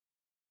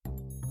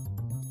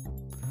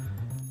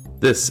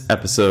This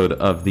episode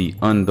of the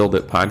Unbuild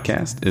It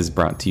podcast is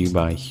brought to you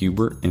by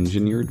Huber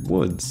Engineered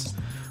Woods.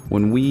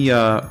 When we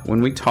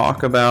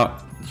talk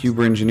about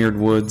Huber Engineered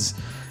Woods,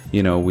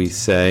 you know, we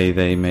say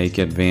they make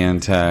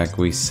Advantech,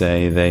 we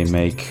say they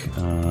make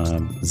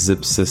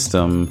Zip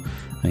System,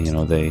 you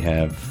know, they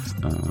have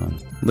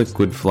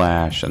liquid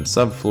flash and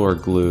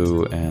subfloor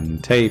glue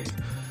and tape.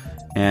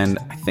 And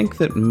I think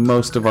that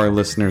most of our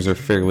listeners are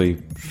fairly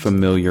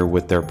familiar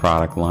with their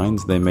product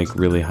lines. They make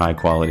really high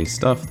quality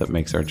stuff that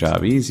makes our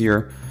job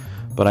easier.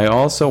 But I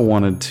also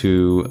wanted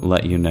to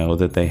let you know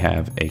that they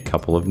have a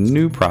couple of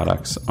new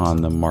products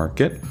on the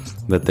market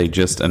that they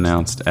just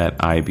announced at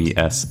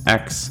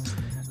IBSX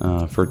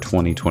for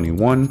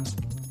 2021.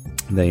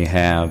 They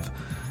have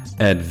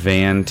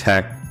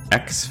Advantech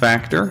X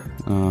Factor,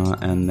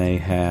 and they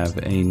have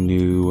a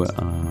new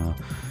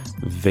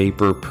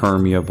vapor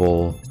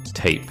permeable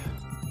tape.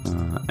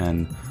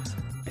 And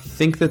I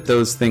think that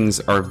those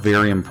things are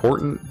very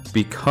important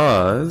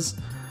because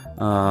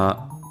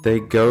they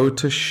go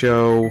to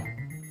show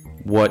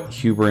what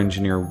Huber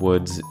Engineered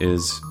Woods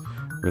is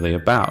really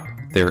about.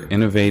 They're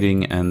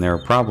innovating and they're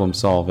problem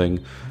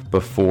solving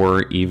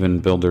before even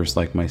builders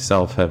like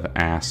myself have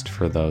asked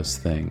for those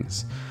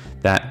things.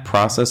 That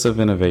process of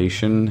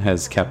innovation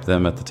has kept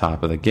them at the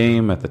top of the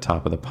game, at the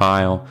top of the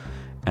pile,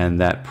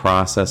 and that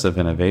process of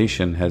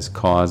innovation has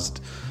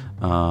caused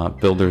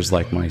builders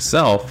like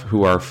myself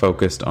who are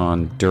focused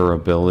on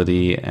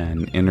durability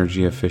and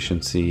energy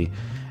efficiency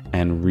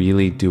and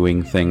really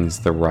doing things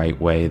the right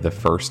way the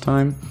first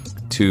time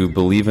to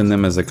believe in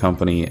them as a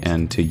company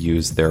and to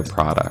use their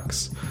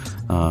products.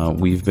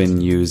 We've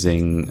been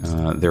using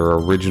their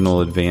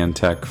original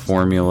Advantech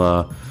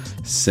formula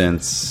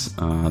since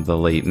the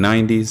late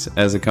 90s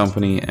as a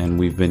company, and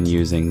we've been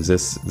using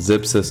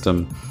Zip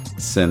System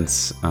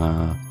since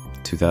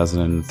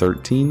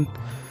 2013.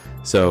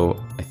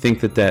 So I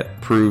think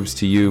that proves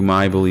to you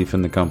my belief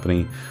in the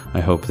company. I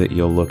hope that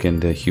you'll look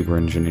into Huber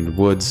Engineered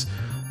Woods,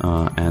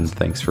 and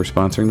thanks for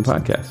sponsoring the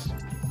podcast.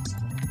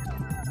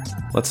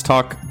 Let's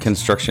talk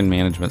construction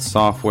management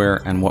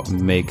software and what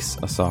makes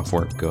a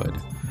software good.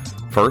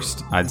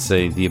 First, I'd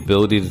say the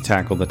ability to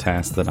tackle the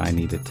tasks that I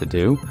need it to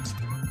do,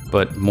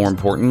 but more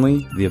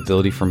importantly, the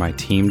ability for my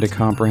team to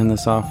comprehend the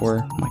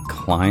software, my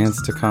clients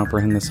to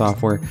comprehend the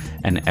software,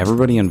 and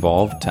everybody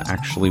involved to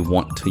actually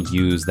want to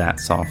use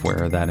that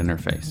software or that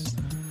interface.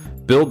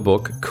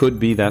 BuildBook could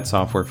be that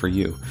software for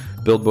you.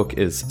 BuildBook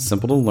is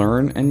simple to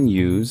learn and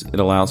use. It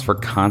allows for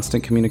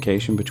constant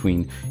communication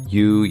between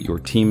you, your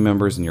team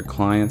members, and your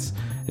clients.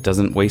 It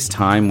doesn't waste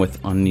time with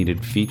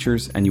unneeded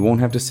features, and you won't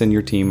have to send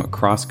your team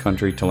across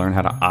country to learn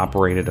how to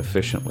operate it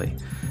efficiently.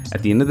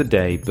 At the end of the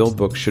day,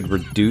 BuildBook should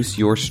reduce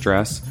your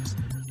stress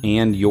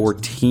and your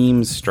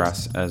team's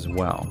stress as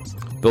well.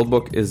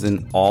 BuildBook is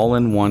an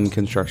all-in-one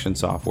construction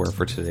software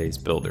for today's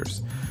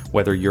builders.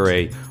 Whether you're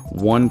a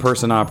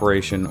one-person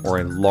operation or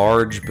a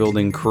large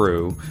building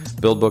crew,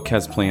 BuildBook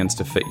has plans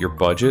to fit your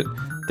budget.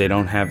 They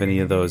don't have any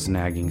of those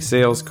nagging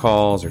sales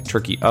calls or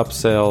tricky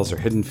upsells or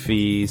hidden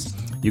fees.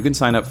 You can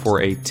sign up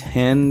for a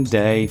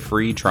 10-day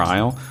free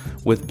trial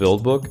with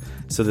BuildBook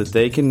so that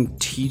they can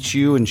teach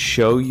you and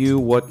show you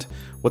what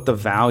the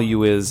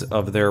value is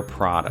of their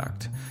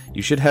product.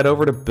 You should head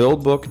over to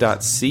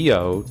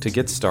buildbook.co to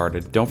get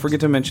started. Don't forget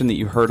to mention that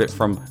you heard it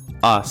from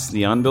us,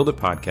 the Unbuild It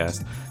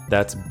podcast.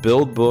 That's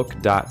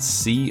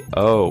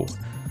buildbook.co.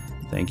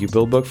 Thank you,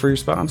 BuildBook, for your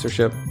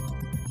sponsorship.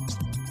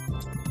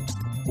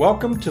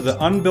 Welcome to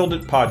the Unbuild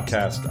It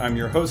podcast. I'm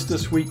your host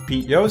this week,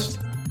 Pete Yost,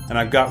 and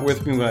I've got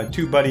with me my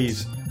two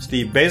buddies,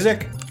 Steve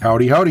Basic.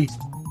 Howdy, howdy.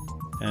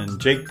 And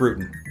Jake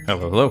Bruton.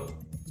 Hello, hello.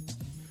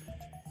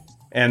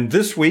 And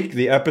this week,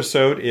 the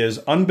episode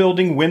is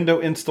Unbuilding Window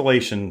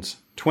Installations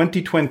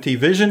 2020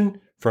 Vision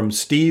from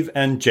Steve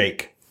and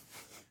Jake.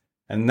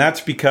 And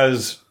that's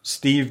because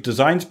Steve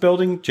designs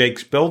building,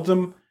 Jake's builds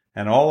them,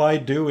 and all I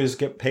do is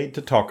get paid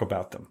to talk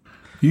about them.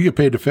 You get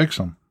paid to fix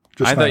them.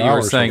 I thought you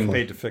were saying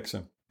paid to fix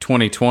them.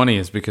 2020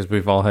 is because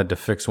we've all had to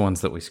fix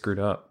ones that we screwed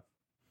up.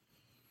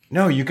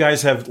 No, you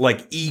guys have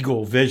like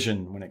eagle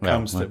vision when it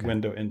comes to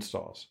window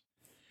installs.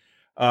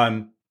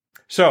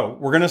 So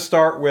we're going to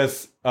start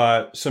with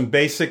some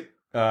basic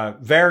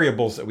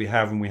variables that we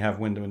have when we have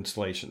window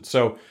installation.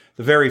 So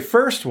the very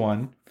first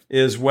one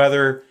is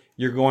whether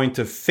you're going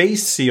to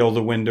face seal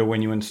the window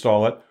when you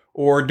install it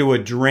or do a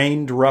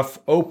drained rough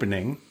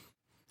opening.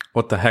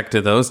 What the heck do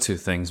those two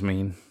things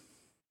mean?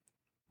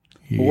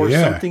 Or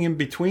something in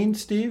between,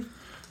 Steve?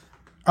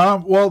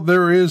 Well,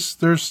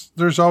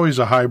 there's always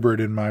a hybrid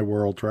in my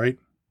world, right?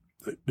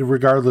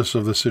 Regardless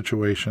of the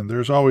situation,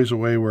 there's always a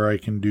way where I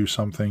can do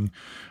something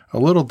a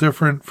little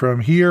different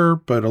from here,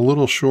 but a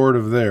little short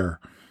of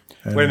there.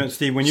 And wait a minute,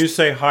 Steve. When you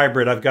say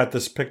hybrid, I've got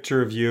this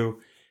picture of you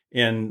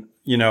in,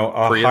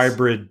 a Prius?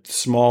 Hybrid,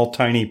 small,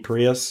 tiny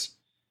Prius.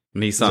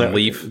 Nissan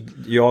Leaf.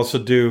 You also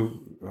do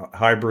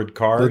hybrid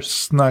cars?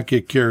 Let's not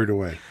get carried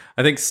away.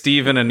 I think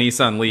Steve in a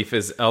Nissan Leaf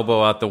is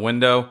elbow out the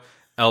window,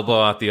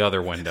 elbow out the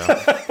other window.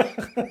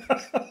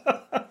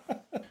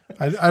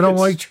 I don't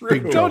like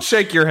big jokes. Don't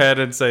shake your head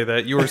and say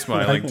that. You were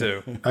smiling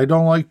too. I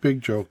don't like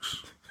big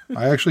jokes.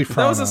 I actually That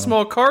frown was a on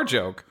small car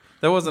joke.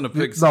 That wasn't a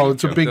big. No, Steve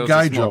it's a joke. big That was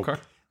guy small joke. car.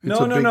 It's No,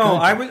 a no, big no.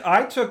 guy joke.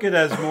 I took it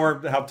as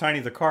more how tiny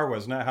the car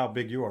was, not how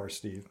big you are,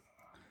 Steve.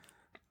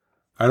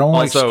 I don't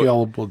like Also,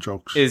 scalable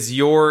jokes. Is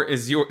your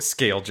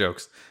scale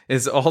jokes?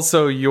 Is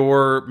also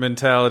your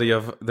mentality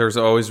of there's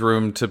always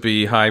room to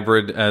be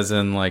hybrid, as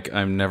in like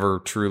I'm never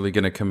truly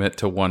going to commit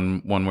to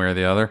one way or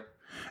the other?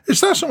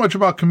 It's not so much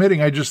about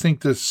committing. I just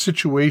think the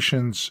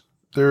situations,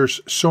 there's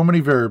so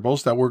many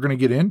variables that we're going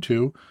to get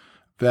into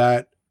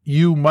that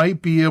you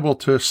might be able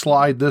to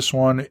slide this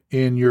one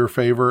in your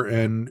favor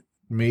and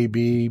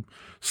maybe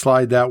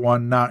slide that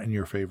one not in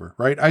your favor,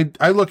 right?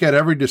 I look at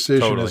every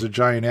decision as a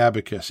giant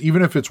abacus,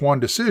 even if it's one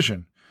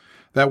decision.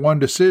 That one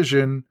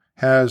decision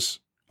has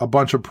a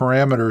bunch of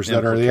parameters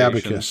that are the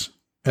abacus.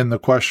 And the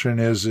question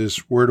is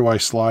where do I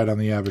slide on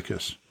the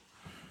abacus?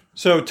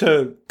 So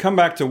to come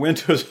back to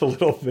Windows a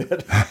little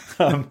bit,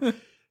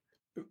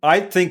 I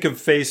think of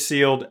face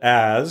sealed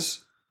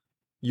as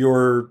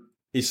you're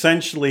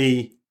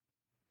essentially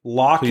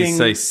locking. Please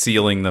say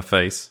sealing the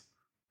face.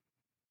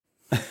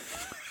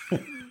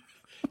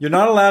 You're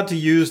not allowed to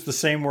use the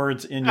same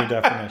words in your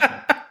definition,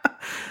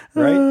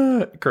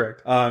 right?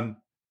 Correct.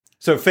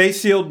 So face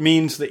sealed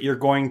means that you're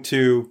going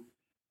to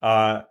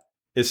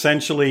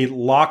essentially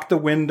lock the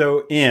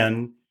window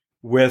in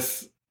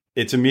with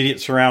its immediate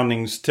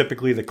surroundings,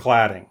 typically the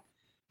cladding.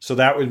 So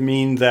that would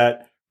mean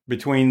that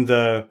between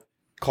the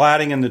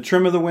cladding and the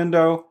trim of the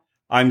window,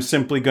 I'm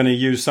simply going to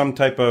use some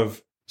type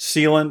of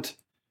sealant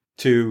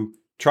to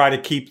try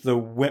to keep the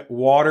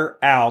water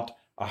out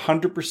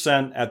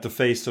 100% at the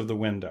face of the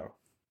window.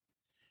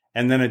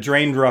 And then a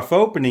drained rough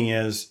opening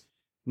is,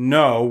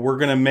 no, we're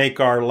going to make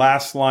our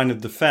last line of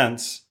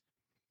defense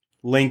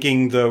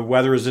linking the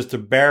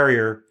weather-resistant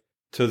barrier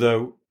to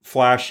the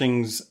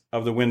flashings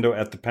of the window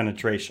at the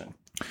penetration.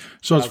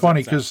 So it's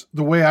funny because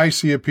the way I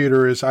see it,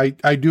 Peter, is I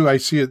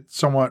see it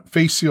somewhat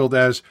face sealed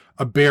as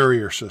a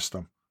barrier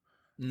system.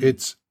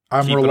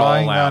 I'm Keep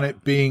relying it all on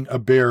it being a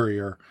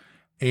barrier,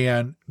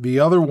 and the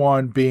other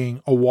one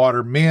being a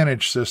water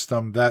managed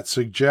system that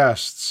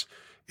suggests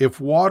if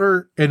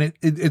water, and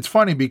it's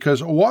funny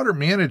because a water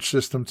managed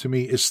system to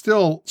me is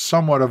still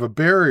somewhat of a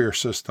barrier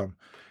system.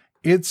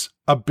 It's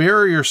a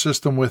barrier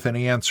system with an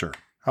answer.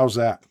 How's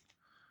that?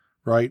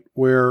 Right?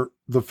 Where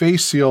the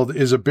face sealed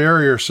is a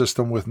barrier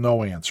system with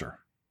no answer.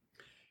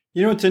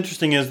 You know what's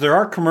interesting is there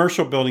are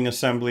commercial building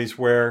assemblies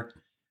where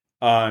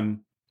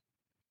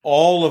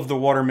all of the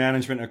water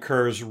management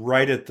occurs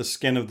right at the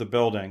skin of the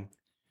building.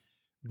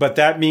 But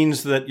that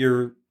means that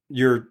your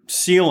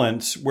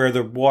sealants, where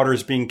the water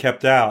is being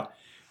kept out,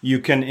 you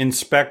can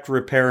inspect,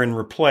 repair, and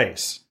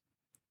replace.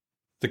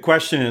 The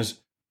question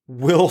is,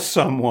 will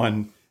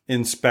someone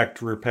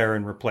inspect, repair,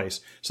 and replace?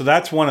 So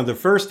that's one of the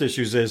first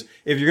issues is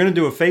if you're going to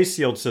do a face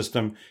sealed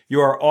system, you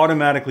are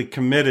automatically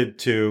committed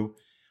to,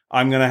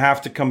 I'm going to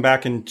have to come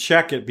back and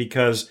check it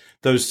because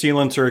those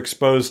sealants are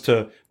exposed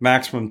to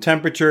maximum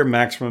temperature,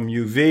 maximum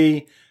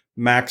UV,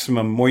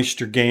 maximum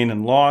moisture gain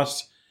and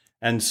loss.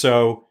 And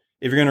so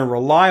if you're going to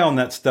rely on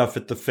that stuff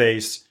at the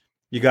face,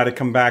 you got to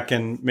come back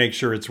and make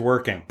sure it's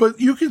working. But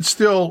you can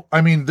still,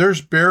 I mean,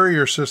 there's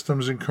barrier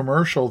systems in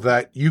commercial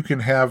that you can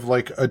have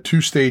like a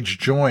 2-stage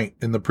joint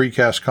in the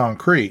precast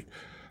concrete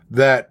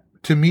that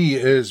to me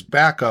is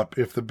backup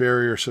if the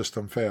barrier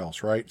system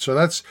fails, right? So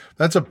that's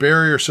a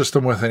barrier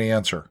system with an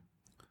answer.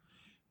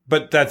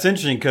 But that's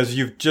interesting because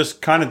you've just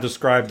kind of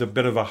described a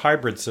bit of a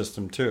hybrid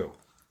system too.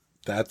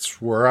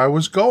 That's where I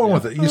was going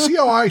with it. You see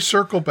how I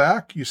circle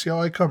back? You see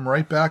how I come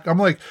right back? I'm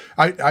like,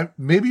 I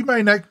maybe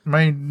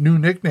my new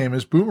nickname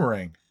is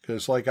Boomerang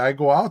because like I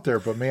go out there,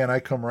 but man, I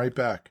come right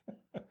back.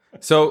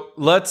 So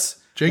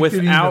let's Jake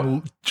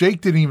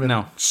didn't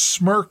even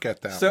smirk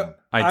at that one.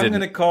 I'm going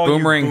to call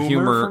Boomerang you Boomer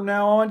humor from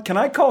now on. Can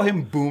I call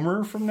him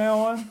Boomer from now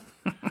on?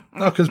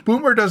 No, because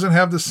Boomer doesn't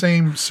have the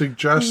same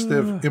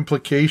suggestive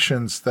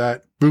implications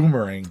that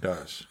Boomerang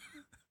does.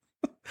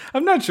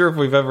 I'm not sure if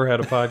we've ever had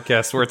a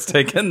podcast where it's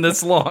taken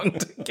this long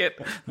to get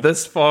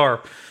this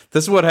far.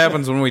 This is what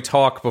happens when we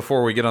talk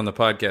before we get on the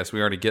podcast. We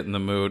already get in the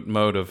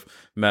mode of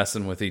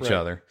messing with each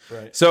other.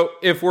 Right. So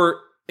if we're,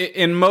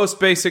 in most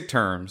basic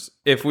terms,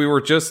 if we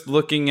were just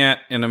looking at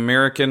an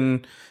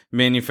American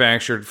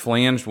manufactured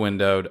flanged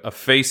windowed, a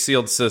face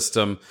sealed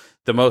system,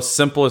 the most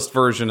simplest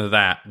version of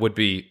that would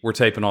be we're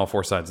taping all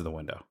 4 sides of the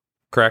window.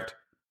 Correct?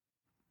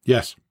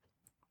 Yes.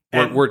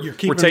 We're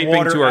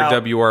taping to our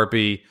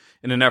WRB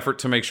in an effort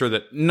to make sure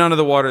that none of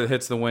the water that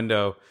hits the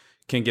window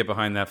can get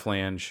behind that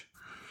flange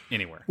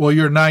anywhere. Well,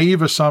 your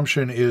naive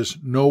assumption is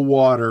no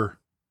water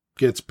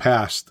gets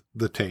past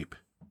the tape.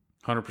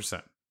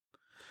 100%.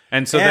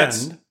 And so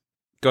that's...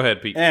 Go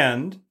ahead, Pete.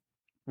 And,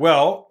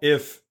 well,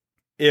 if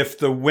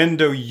the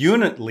window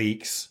unit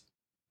leaks,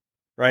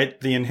 right,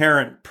 the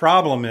inherent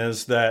problem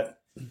is that,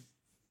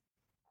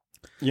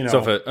 you know... So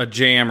if a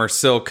jam or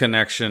sill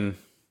connection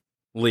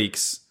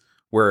leaks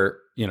where...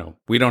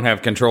 we don't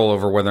have control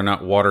over whether or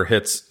not water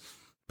hits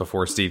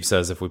before Steve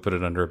says if we put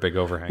it under a big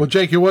overhang. Well,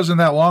 Jake, it wasn't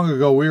that long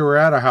ago. We were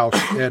at a house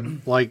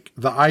and like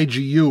the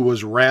IGU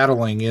was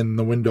rattling in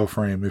the window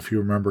frame, if you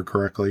remember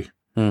correctly.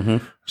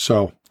 Mm-hmm.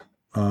 So,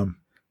 and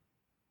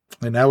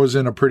that was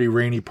in a pretty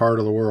rainy part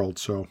of the world.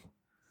 So,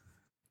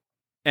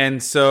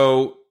 and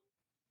so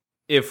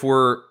if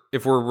we're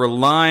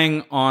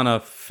relying on a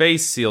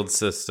face sealed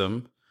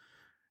system,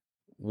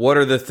 what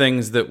are the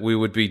things that we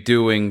would be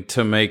doing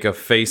to make a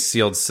face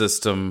sealed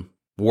system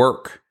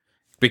work?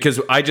 Because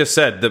I just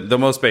said the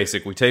most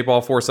basic, we tape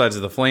all four sides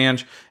of the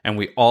flange, and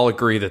we all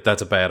agree that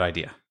that's a bad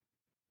idea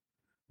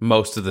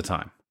most of the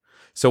time.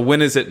 So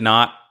when is it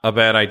not a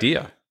bad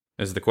idea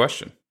is the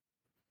question.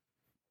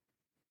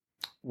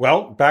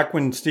 Well, back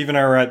when Steve and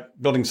I were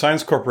at Building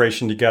Science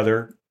Corporation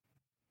together,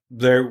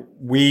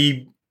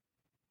 we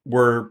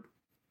were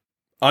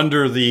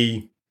under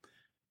the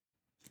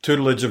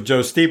tutelage of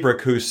Joe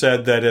Stiebrick, who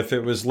said that if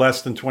it was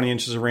less than 20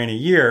 inches of rain a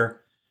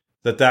year,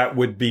 that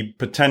would be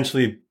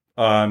potentially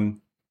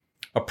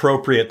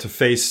appropriate to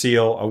face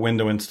seal a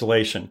window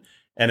installation.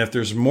 And if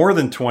there's more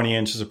than 20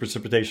 inches of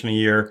precipitation a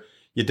year,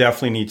 you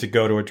definitely need to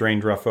go to a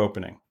drained rough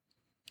opening.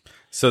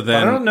 So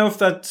then, but I don't know if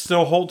that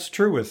still holds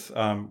true with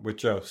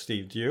Joe.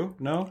 Steve, do you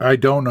know? I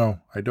don't know.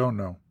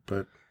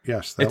 But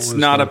yes, that it's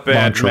not a bad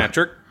mantra.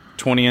 metric.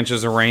 20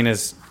 inches of rain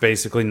is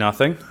basically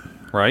nothing,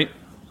 right?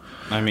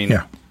 I mean,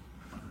 yeah.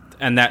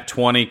 And that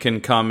 20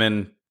 can come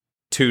in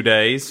 2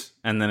 days,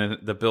 and then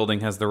the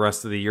building has the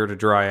rest of the year to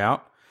dry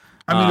out.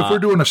 I mean, if we're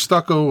doing a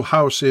stucco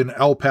house in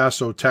El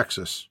Paso,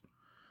 Texas,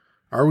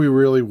 are we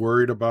really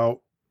worried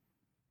about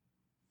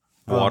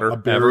water, a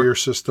barrier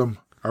system?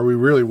 Are we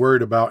really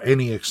worried about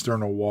any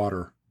external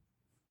water?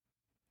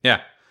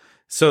 Yeah.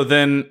 So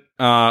then,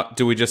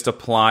 do we just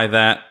apply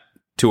that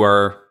to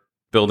our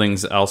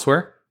buildings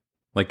elsewhere?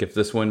 Like if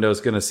this window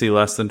is going to see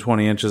less than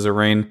 20 inches of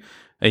rain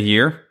a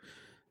year,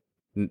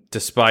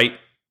 despite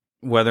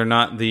whether or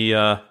not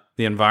the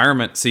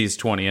environment sees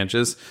 20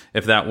 inches,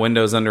 if that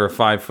window's under a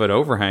 5-foot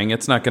overhang,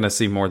 it's not going to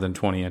see more than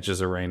 20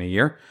 inches of rain a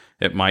year.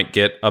 It might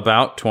get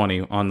about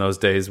 20 on those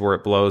days where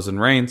it blows and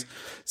rains.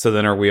 So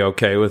then are we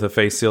okay with a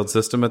face sealed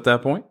system at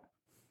that point?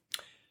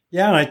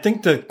 Yeah, and I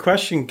think the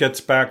question gets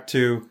back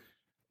to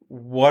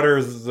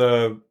what's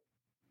the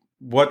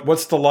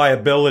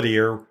liability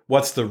or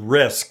what's the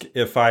risk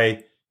if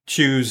I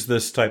choose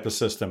this type of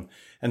system?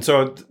 And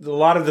so a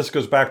lot of this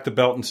goes back to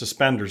belt and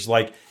suspenders.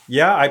 Like,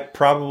 yeah, I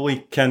probably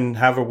can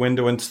have a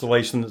window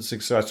installation that's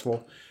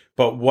successful,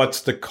 but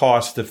what's the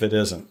cost if it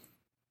isn't?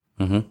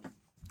 Mm-hmm.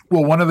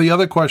 Well, one of the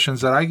other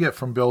questions that I get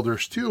from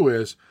builders too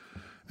is,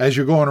 as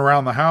you're going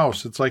around the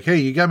house, it's like, hey,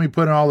 you got me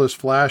putting all this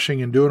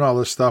flashing and doing all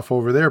this stuff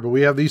over there, but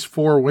we have these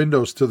 4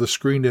 windows to the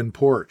screened-in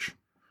porch.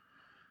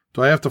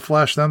 Do I have to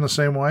flash them the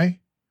same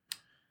way?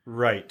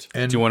 Right.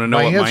 And do you want to know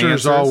what my answer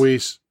is?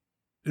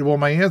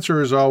 My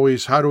answer is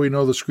always, how do we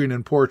know the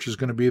screened-in porch is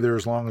going to be there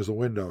as long as the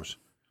windows?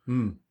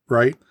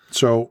 Right?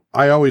 So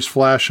I always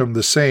flash them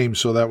the same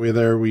so that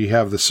we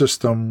have the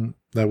system,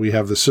 that we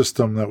have the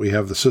system, that we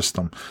have the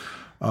system.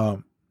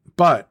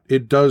 But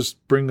it does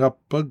bring up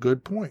a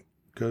good point,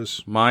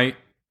 because my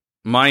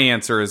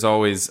answer is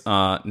always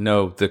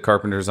no. The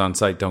carpenters on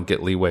site don't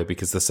get leeway,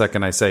 because the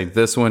second I say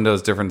this window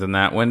is different than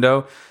that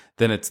window,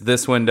 then it's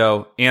this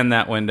window and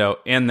that window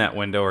and that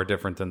window are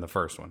different than the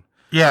first one.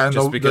 Yeah, and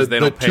just because they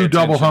don't pay 2 attention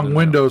double hung to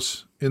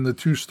windows in the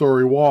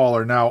 2-story wall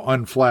are now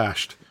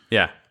unflashed.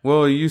 Yeah.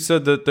 Well, you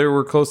said that they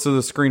were close to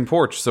the screen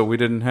porch, so we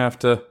didn't have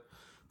to.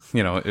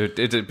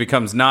 It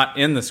becomes not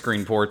in the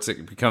screen porch;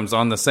 it becomes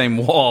on the same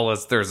wall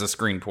as there's a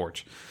screen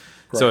porch.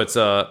 Right. So it's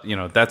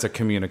that's a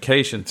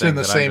communication thing. It's in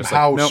the same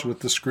house with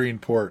the screen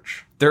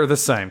porch. They're the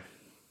same.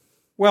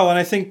 Well, and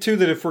I think too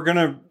that if we're going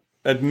to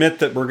admit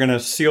that we're going to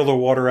seal the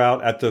water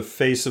out at the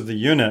face of the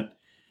unit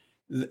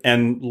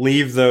and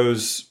leave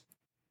those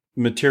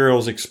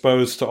materials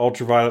exposed to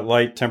ultraviolet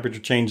light, temperature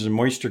changes, and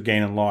moisture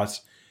gain and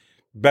loss,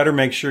 better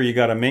make sure you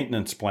got a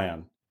maintenance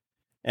plan.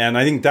 And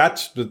I think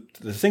that's the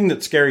thing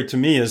that's scary to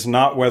me is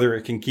not whether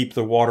it can keep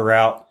the water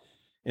out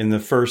in the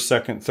first,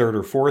 second, third,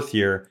 or fourth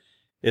year.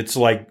 It's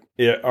like,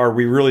 are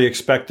we really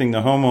expecting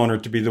the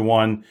homeowner to be the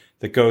one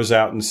that goes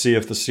out and see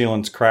if the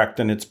sealant's cracked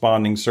in its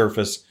bonding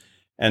surface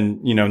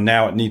and,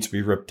 now it needs to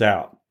be ripped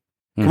out?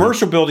 Mm-hmm.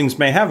 Commercial buildings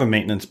may have a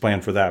maintenance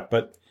plan for that,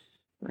 but,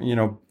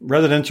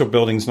 residential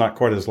buildings not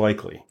quite as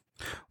likely.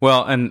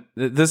 Well, and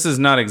this is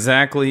not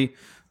exactly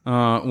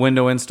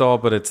window install,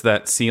 but it's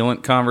that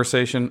sealant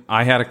conversation.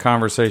 I had a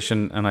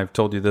conversation, and I've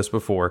told you this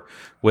before,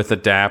 with a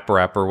DAP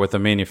rep or with a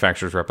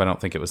manufacturer's rep. I don't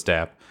think it was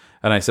DAP.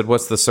 And I said,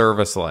 what's the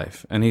service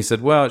life? And he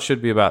said, well, it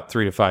should be about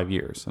 3 to 5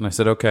 years. And I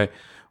said, okay,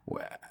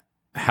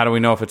 how do we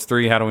know if it's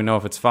 3? How do we know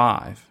if it's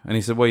 5? And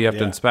he said, well, you have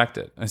to inspect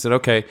it. I said,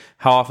 okay,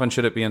 how often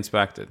should it be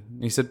inspected?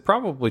 And he said,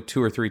 probably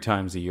 2 or 3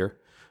 times a year.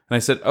 And I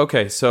said,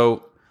 okay,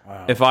 so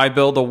if I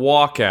build a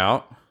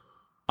walkout,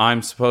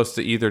 I'm supposed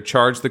to either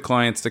charge the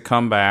clients to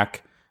come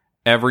back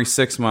every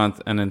 6 months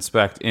and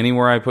inspect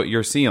anywhere I put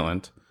your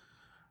sealant,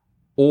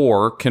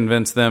 or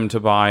convince them to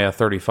buy a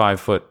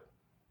 35-foot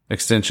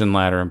extension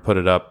ladder and put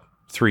it up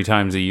 3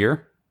 times a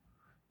year.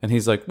 And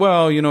he's like,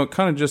 well, it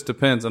kind of just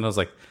depends. And I was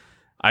like,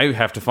 I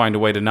have to find a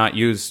way to not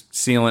use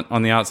sealant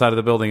on the outside of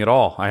the building at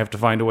all. I have to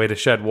find a way to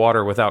shed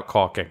water without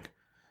caulking,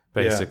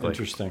 basically. Yeah,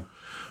 interesting.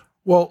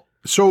 Well,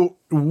 So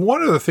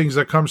one of the things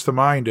that comes to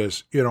mind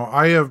is,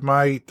 I have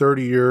my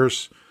 30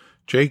 years.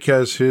 Jake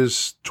has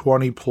his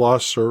 20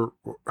 plus or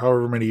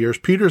however many years.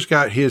 Peter's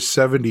got his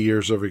 70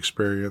 years of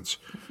experience.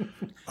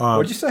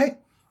 What'd you say?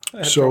 I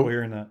had trouble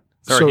hearing that.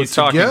 Sorry, he's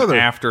talking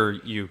after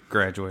you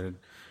graduated.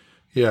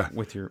 Yeah.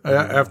 With your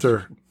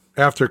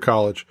after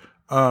college.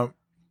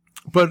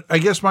 But I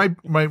guess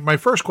my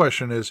first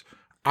question is,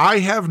 I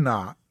have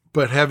not,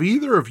 but have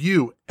either of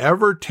you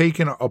ever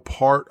taken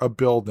apart a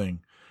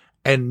building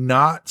and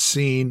not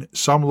seen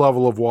some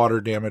level of water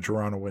damage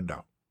around a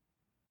window?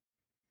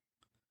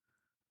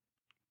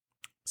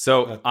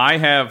 So I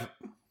have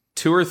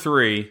 2 or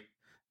 3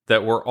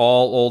 that were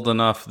all old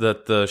enough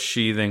that the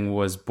sheathing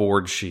was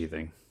board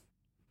sheathing.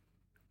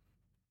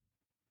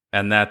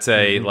 And that's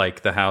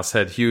like the house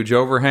had huge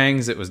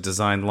overhangs. It was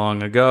designed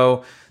long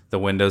ago. The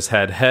windows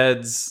had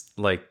heads,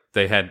 like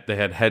they had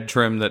head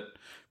trim that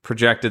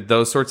projected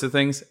those sorts of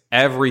things.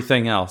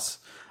 Everything else,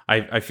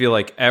 I feel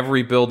like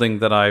every building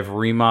that I've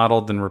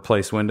remodeled and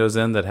replaced windows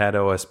in that had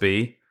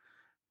OSB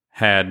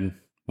had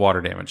water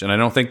damage. And I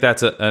don't think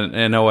that's an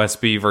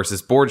OSB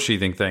versus board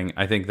sheathing thing.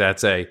 I think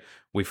that's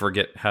we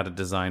forget how to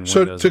design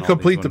windows. So to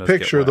complete the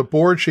picture, the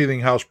board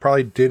sheathing house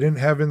probably didn't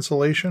have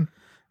insulation.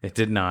 It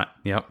did not.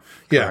 Yep.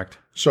 Yeah. Correct.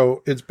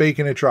 So it's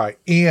baking it dry.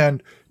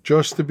 And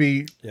just to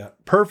be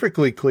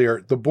perfectly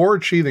clear, the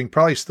board sheathing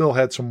probably still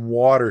had some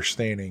water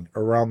staining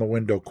around the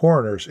window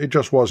corners. It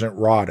just wasn't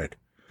rotted.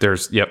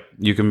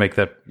 You can make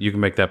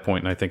that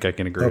point, and I think I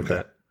can agree with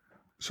that.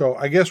 So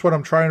I guess what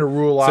I'm trying to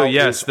rule out. So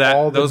yes, is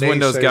all those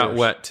windows got naysayers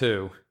wet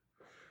too.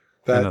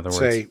 That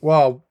say,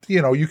 well,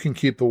 you can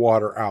keep the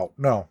water out.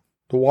 No,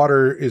 the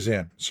water is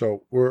in.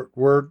 So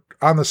we're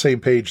on the same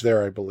page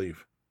there, I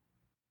believe.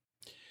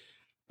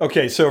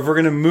 Okay, so if we're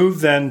going to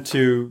move then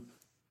to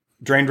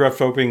drain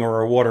rough opening or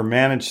a water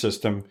managed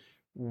system,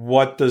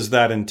 what does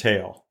that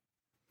entail?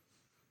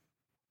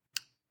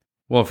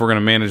 Well, if we're going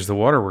to manage the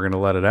water, we're going to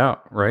let it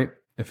out, right?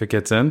 If it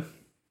gets in.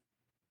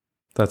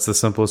 That's the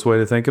simplest way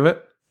to think of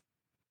it.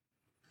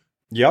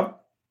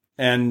 Yep.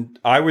 And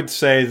I would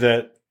say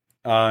that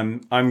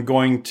I'm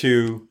going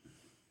to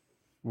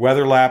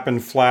weatherlap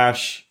and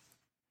flash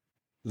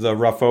the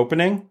rough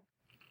opening.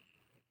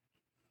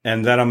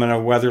 And then I'm going to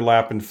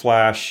weatherlap and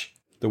flash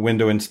the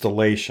window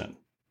installation.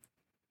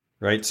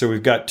 Right? So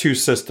we've got 2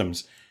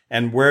 systems.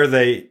 And where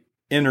they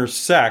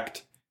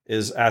intersect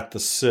is at the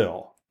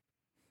sill.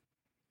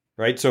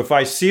 Right? So if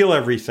I seal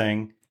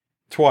everything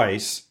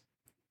twice,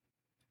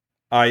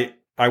 I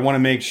want to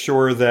make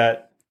sure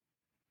that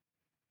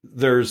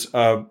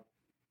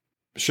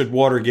should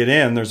water get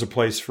in, there's a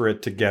place for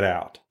it to get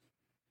out.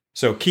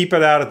 So keep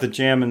it out at the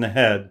jamb in the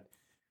head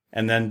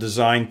and then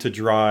design to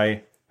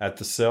dry at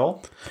the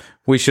sill.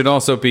 We should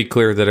also be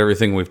clear that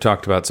everything we've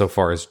talked about so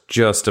far is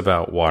just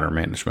about water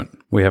management.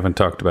 We haven't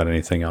talked about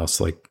anything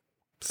else like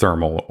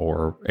thermal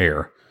or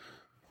air.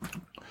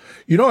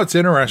 It's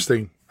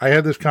interesting. I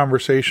had this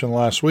conversation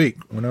last week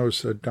when I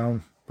was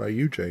down by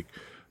you, Jake,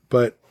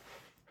 but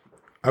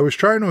I was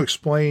trying to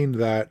explain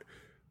that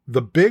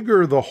the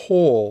bigger the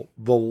hole,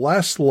 the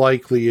less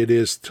likely it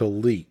is to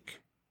leak.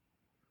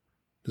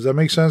 Does that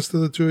make sense to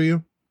the two of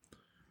you?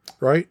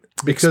 Right?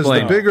 Because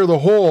the bigger the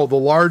hole, the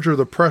larger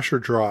the pressure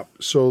drop.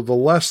 So the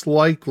less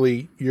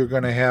likely you're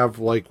going to have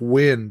like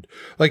wind.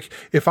 Like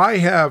if I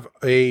have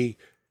a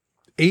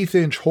 1/8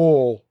 inch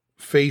hole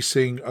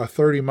facing a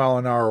 30 mile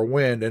an hour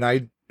wind and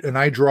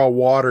I draw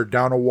water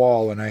down a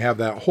wall and I have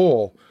that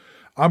hole,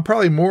 I'm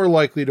probably more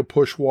likely to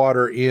push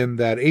water in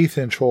that 1/8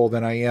 inch hole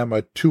than I am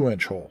a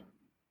 2-inch hole.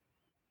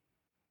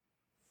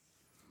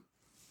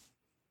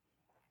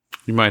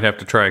 You might have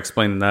to try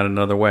explaining that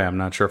another way. I'm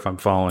not sure if I'm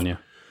following you.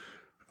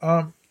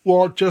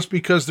 Well, just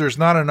because there's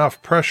not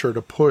enough pressure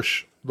to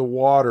push the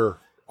water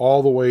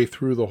all the way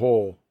through the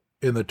hole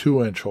in the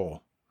 2-inch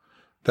hole.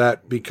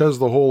 That because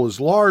the hole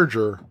is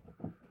larger,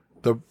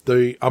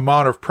 the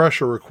amount of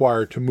pressure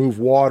required to move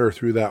water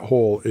through that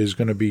hole is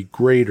going to be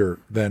greater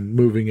than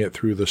moving it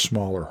through the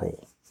smaller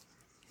hole.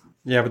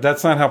 Yeah, but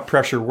that's not how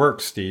pressure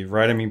works, Steve,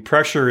 right? I mean,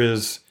 pressure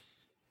is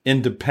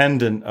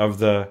independent of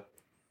the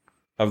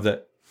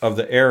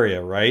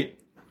area, right?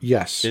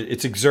 Yes.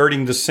 It's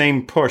exerting the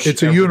same push.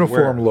 It's a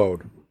uniform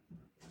load.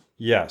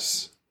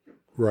 Yes.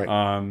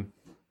 Right.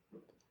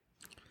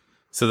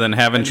 So then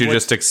haven't you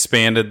just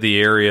expanded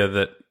the area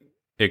that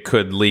it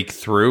could leak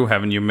through?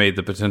 Haven't you made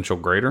the potential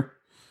greater?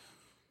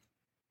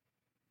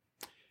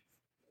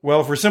 Well,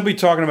 if we're simply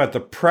talking about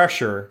the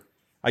pressure,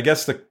 I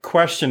guess the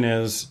question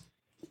is,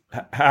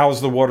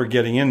 how's the water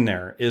getting in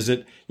there? Is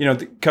it,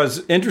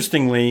 because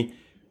interestingly,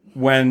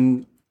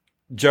 when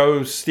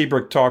Joe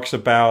Stiebrook talks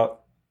about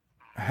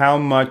how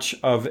much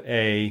of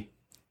a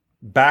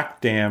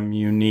back dam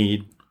you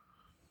need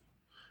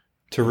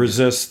to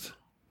resist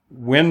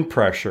wind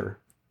pressure,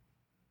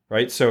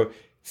 right? So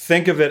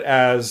think of it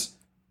as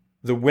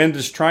the wind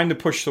is trying to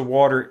push the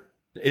water.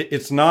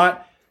 It's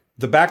not,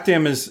 the back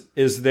dam is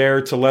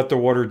there to let the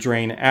water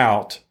drain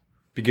out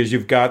because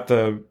you've got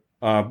the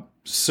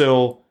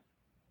sill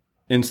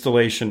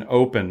installation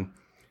open.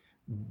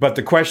 But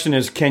the question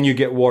is, can you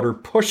get water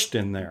pushed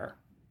in there?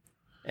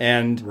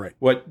 And Right.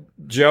 what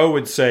Joe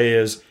would say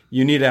is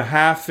you need a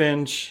 1/2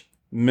 inch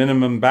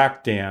minimum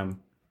back dam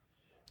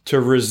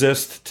to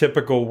resist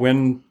typical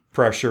wind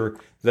pressure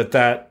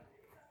that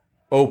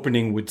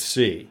opening would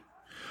see.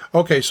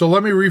 Okay, so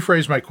let me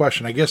rephrase my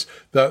question. I guess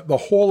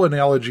the whole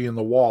analogy in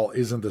the wall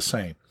isn't the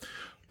same.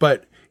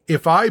 But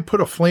if I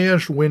put a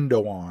flanged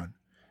window on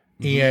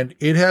and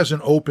it has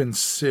an open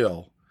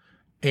sill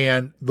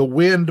and the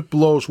wind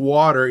blows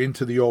water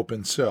into the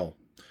open sill,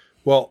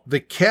 well, the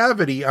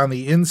cavity on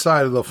the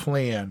inside of the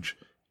flange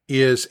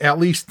is at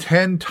least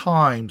 10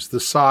 times the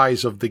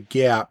size of the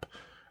gap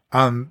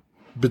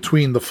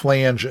between the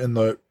flange and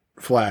the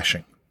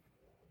flashing,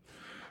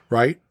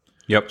 right?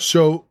 Yep.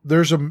 So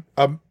there's a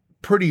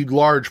pretty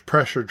large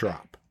pressure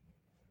drop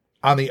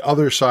on the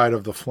other side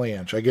of the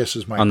flange, I guess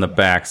is my On the point.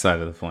 back side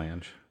of the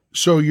flange.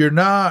 So you're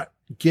not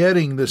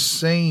getting the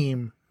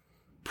same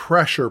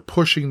pressure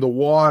pushing the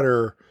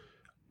water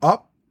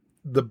up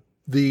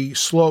the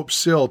slope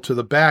sill to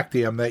the back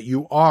dam that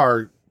you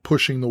are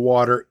pushing the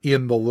water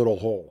in the little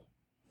hole.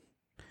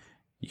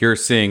 You're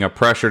seeing a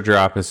pressure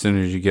drop as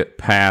soon as you get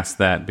past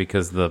that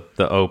because the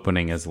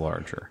opening is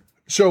larger.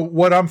 So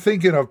what I'm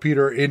thinking of,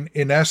 Peter,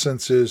 in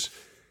essence is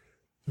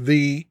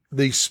the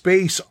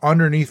space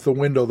underneath the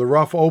window, the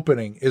rough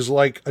opening, is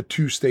like a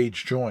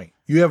 2-stage joint.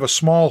 You have a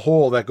small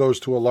hole that goes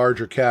to a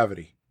larger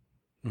cavity.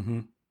 Mm-hmm.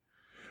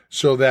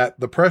 So that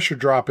the pressure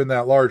drop in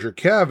that larger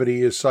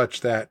cavity is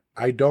such that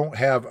I don't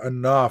have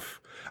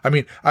enough. I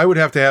mean, I would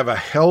have to have a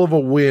hell of a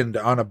wind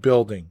on a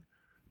building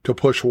to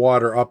push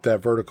water up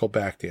that vertical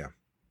back dam.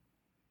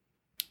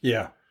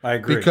 Yeah, I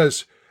agree.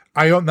 Because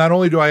not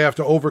only do I have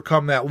to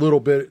overcome that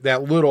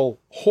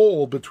little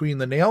hole between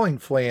the nailing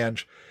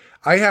flange,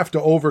 I have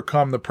to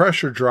overcome the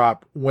pressure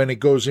drop when it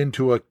goes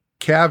into a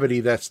cavity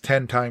that's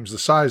 10 times the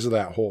size of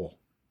that hole.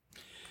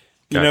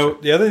 You know,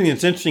 the other thing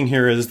that's interesting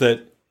here is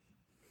that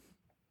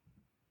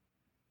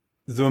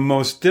the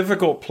most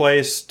difficult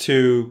place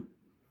to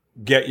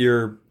get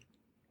your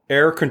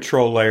air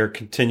control layer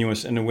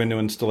continuous in a window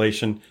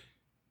installation,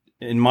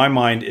 in my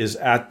mind, is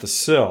at the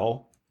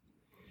sill.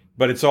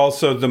 But it's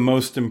also the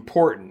most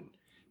important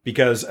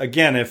because,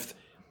 again, if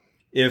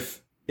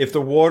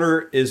the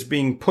water is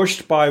being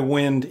pushed by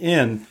wind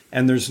in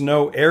and there's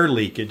no air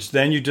leakage,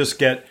 then you just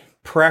get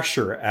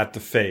pressure at the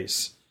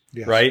face,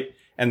 Yes. right?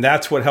 And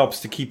that's what helps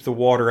to keep the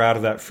water out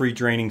of that free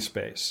draining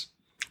space.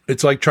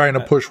 It's like trying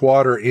to push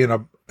water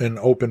in an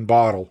open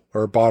bottle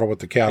or a bottle with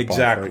the cap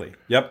Exactly. off, right?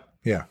 Yep.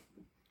 Yeah.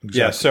 Exactly.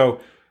 Yeah.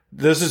 So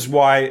this is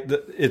why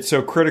it's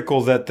so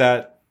critical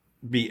that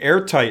be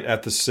airtight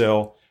at the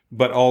sill,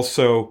 but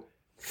also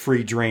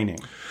free draining.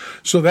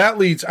 So that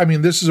leads, I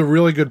mean, this is a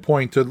really good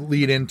point to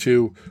lead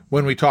into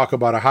when we talk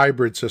about a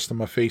hybrid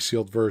system of face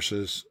sealed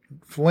versus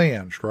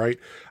flanged, right?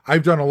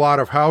 I've done a lot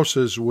of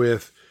houses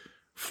with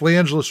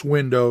flangeless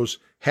windows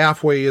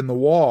halfway in the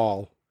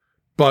wall,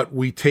 but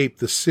we tape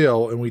the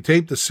sill, and we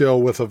tape the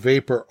sill with a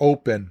vapor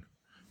open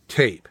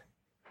tape.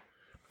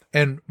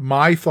 And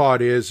my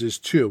thought is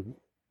two.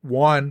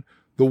 One,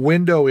 the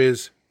window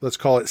is, let's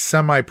call it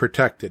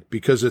semi-protected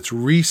because it's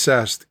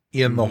recessed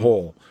in the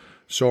hole.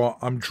 So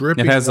I'm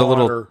dripping It has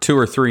water. a little 2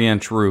 or 3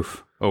 inch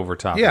roof over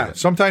top of it.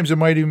 Sometimes it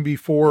might even be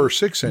 4 or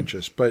 6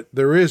 inches, but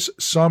there is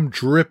some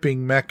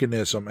dripping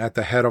mechanism at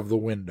the head of the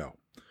window.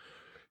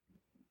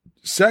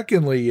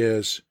 Secondly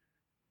is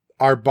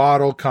our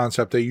bottle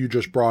concept that you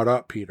just brought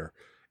up, Peter,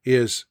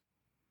 is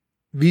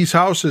these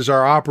houses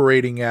are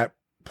operating at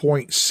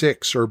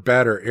 0.6 or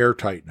better air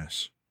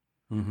tightness.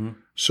 Mm-hmm.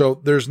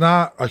 So there's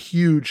not a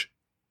huge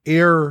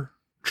air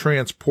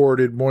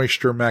transported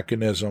moisture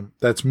mechanism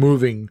that's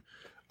moving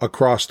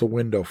across the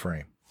window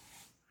frame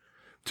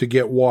to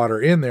get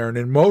water in there. And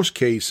in most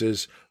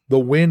cases, the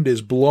wind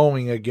is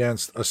blowing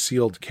against a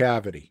sealed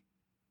cavity.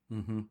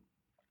 Mm-hmm.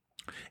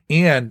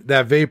 And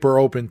that vapor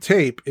open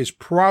tape is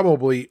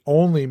probably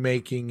only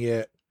making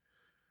it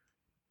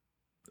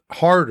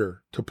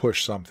harder to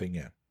push something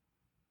in.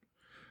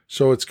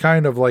 So it's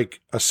kind of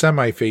like a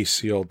semi-face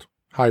sealed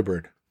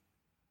hybrid.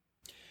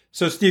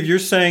 So, Steve, you're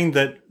saying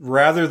that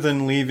rather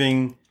than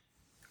leaving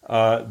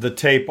the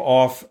tape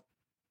off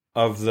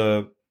of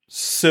the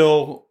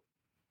sill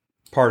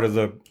part of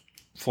the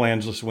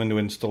flangeless window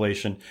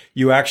installation,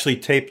 you actually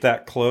tape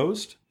that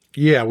closed?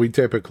 Yeah, we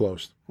tape it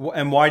closed.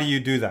 And why do you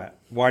do that?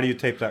 Why do you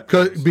tape that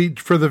closed?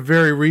 For the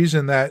very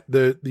reason that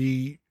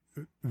the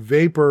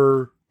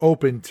vapor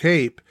open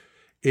tape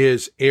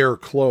is air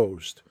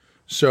closed.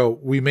 So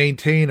we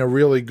maintain a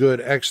really good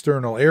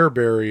external air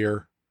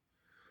barrier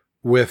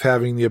with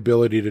having the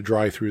ability to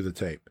dry through the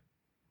tape.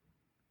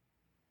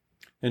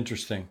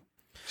 Interesting.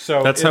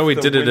 So that's how we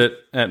did it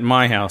at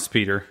my house,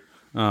 Peter.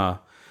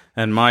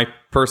 And my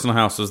personal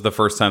house was the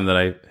first time that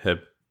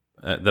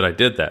I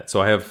did that.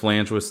 So I have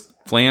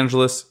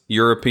flangeless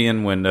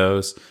European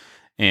windows,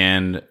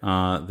 and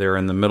they're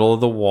in the middle of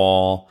the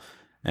wall,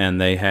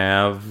 and they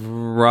have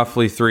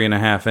roughly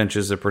 3.5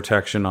 inches of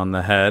protection on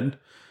the head.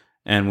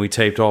 And we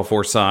taped all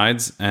 4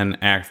 sides. And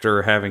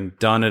after having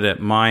done it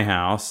at my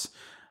house,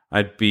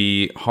 I'd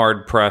be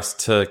hard pressed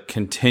to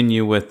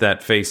continue with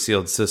that face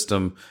sealed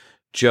system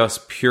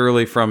just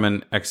purely from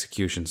an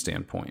execution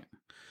standpoint.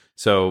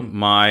 So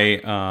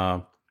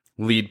my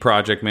lead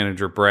project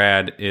manager,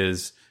 Brad,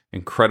 is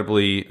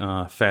incredibly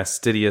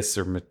fastidious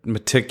or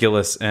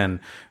meticulous, and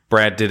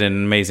Brad did an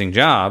amazing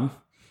job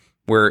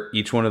where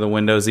each one of the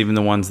windows, even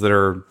the ones that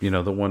are,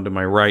 the one to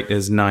my right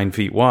is 9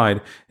 feet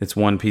wide. It's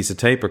one piece of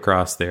tape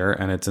across there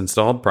and it's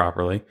installed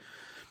properly.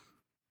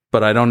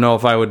 But I don't know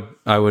if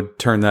I would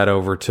turn that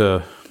over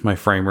to my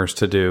framers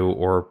to do,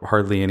 or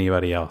hardly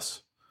anybody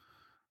else.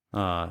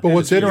 But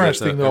what's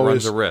interesting though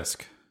is a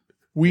risk.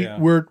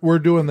 We're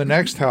doing the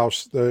next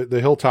house, the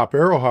Hilltop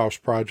Arrow House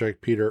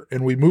project, Peter,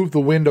 and we moved the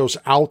windows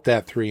out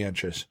that 3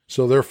 inches,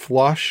 so they're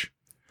flush,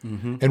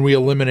 and we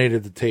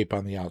eliminated the tape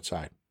on the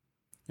outside.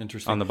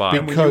 Interesting. On the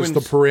bottom. Because the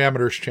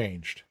parameters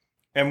changed.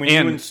 And when you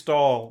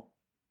install...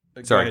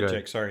 Sorry, go ahead,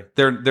 Jake, sorry.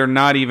 They're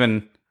not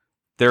even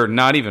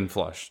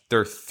flush.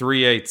 They're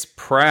 3/8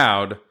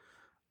 proud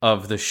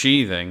of the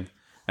sheathing,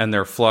 and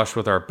they're flush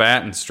with our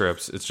batten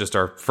strips. It's just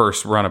our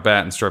first run of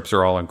batten strips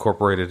are all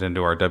incorporated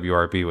into our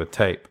WRB with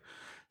tape.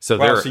 So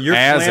they're your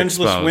as flangeless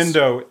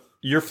exposed.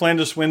 Your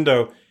flangeless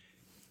window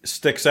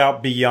sticks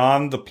out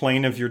beyond the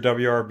plane of your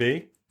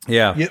WRB?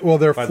 Yeah. Well,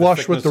 they're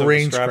flush with the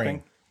rain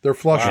screen. They're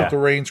flush with the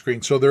rain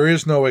screen, so there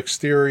is no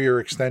exterior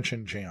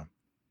extension jam.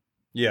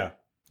 Yeah.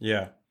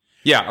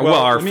 Well,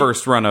 our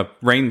first run of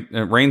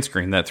rain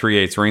screen, that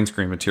 3/8 rain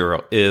screen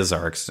material, is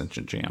our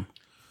extension jam.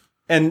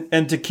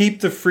 And to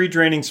keep the free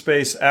draining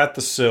space at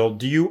the sill,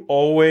 do you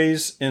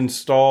always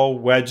install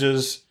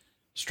wedges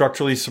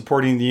structurally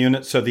supporting the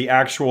unit so the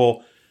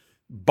actual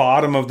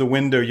bottom of the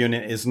window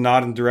unit is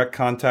not in direct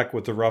contact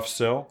with the rough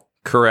sill?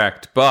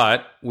 Correct,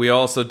 but we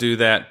also do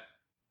that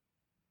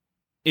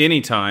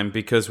anytime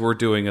because we're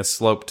doing a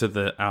slope to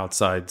the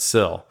outside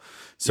sill.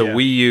 So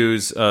we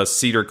use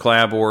cedar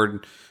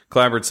clapboard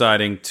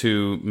siding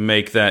to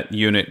make that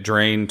unit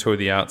drain toward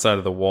the outside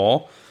of the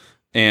wall.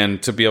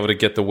 And to be able to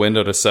get the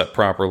window to set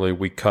properly,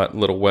 we cut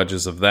little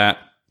wedges of that,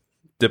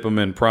 dip them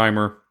in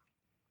primer,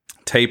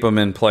 tape them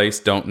in place.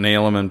 Don't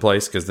nail them in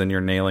place because then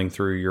you're nailing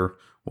through your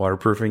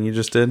waterproofing you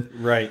just did.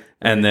 Right.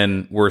 And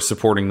then we're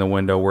supporting the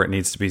window where it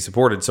needs to be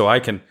supported. So I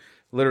can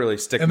literally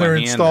stick my hand in there. And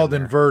they're installed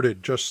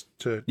inverted, just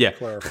to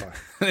clarify.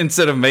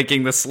 Instead of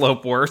making the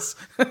slope worse.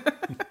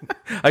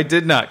 I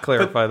did not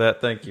clarify that.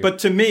 Thank you. But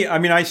to me, I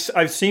mean,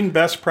 I've seen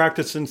best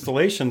practice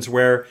installations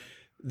where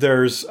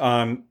there's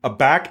a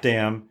back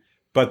dam,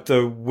 but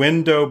the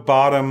window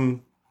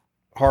bottom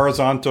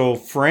horizontal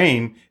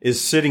frame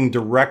is sitting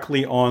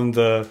directly on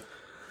the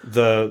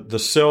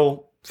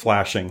sill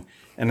flashing.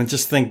 And I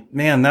just think,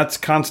 man, that's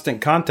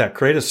constant contact.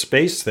 Create a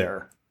space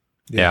there.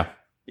 Yeah.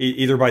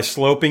 Either by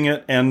sloping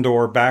it and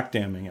or back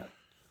damming it.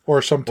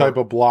 Or some type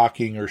of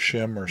blocking or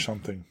shim or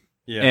something.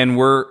 Yeah. And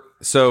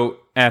so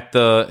at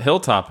the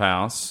Hilltop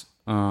house,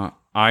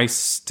 I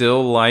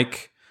still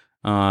like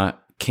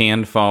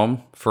canned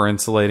foam for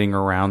insulating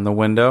around the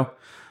window.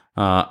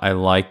 I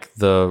like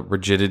the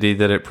rigidity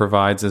that it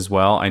provides as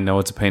well. I know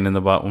it's a pain in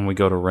the butt when we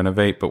go to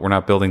renovate, but we're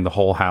not building the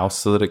whole house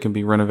so that it can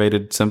be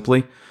renovated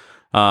simply.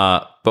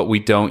 But we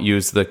don't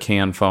use the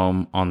canned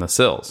foam on the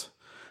sills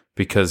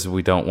because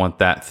we don't want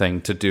that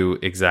thing to do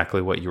exactly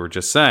what you were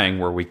just saying,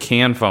 where we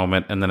can foam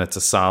it and then it's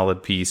a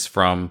solid piece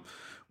from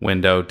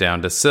window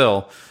down to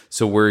sill.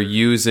 So we're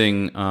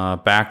using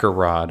backer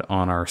rod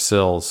on our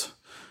sills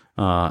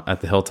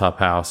at the Hilltop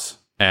house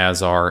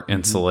as our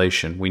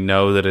insulation. We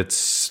know that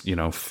it's,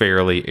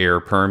 fairly air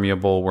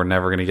permeable. We're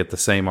never going to get the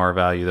same R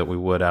value that we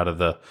would out of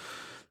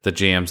the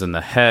jams in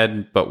the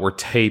head, but we're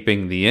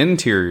taping the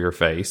interior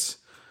face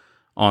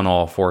on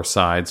all 4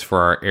 sides for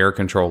our air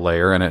control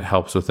layer, and it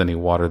helps with any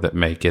water that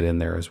may get in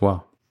there as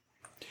well.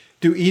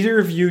 Do either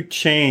of you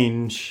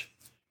change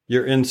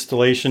your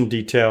installation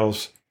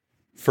details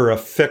for a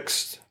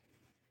fixed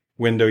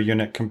window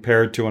unit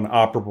compared to an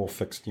operable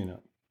fixed unit?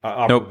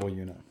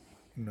 Unit?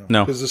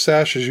 No. Because the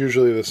sash is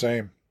usually the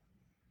same.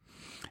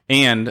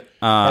 And or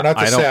not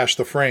the sash,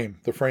 the frame.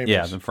 The frame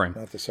the frame.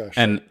 Not the sash.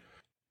 And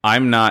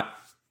I'm not,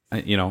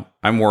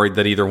 I'm worried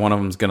that either one of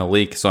them is going to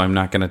leak, so I'm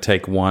not going to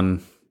take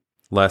one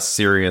less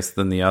serious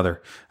than the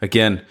other.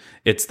 Again,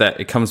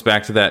 it comes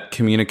back to that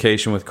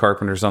communication with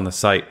carpenters on the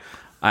site.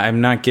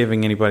 I'm not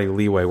giving anybody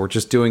leeway. We're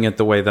just doing it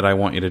the way that I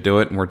want you to do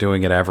it, and we're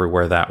doing it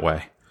everywhere that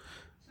way.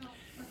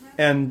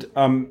 And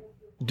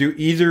do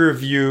either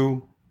of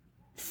you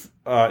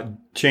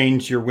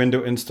change your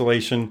window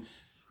installation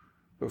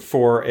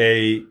for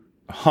a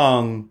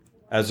hung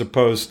as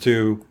opposed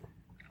to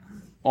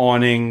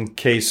awning,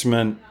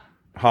 casement,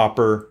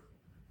 hopper,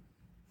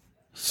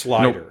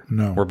 slider?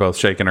 No. We're both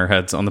shaking our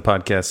heads on the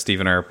podcast. Steve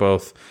and I are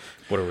both,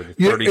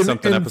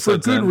 30-something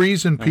episodes for good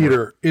reason,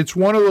 Peter. It's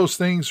one of those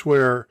things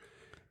where,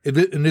 and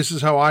this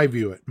is how I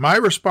view it, my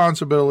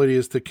responsibility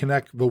is to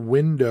connect the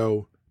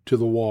window to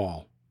the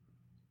wall.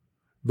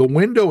 The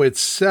window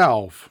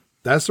itself,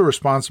 that's the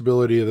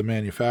responsibility of the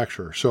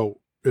manufacturer. So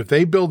if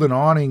they build an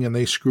awning and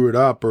they screw it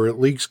up or it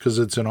leaks because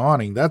it's an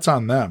awning, that's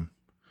on them,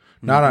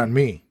 not on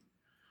me.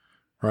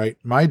 Right?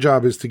 My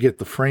job is to get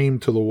the frame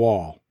to the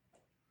wall.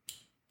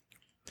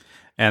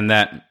 And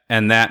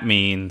that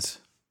means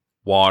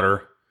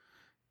water,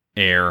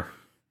 air,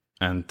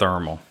 and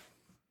thermal.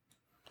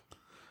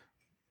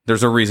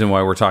 There's a reason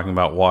why we're talking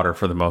about water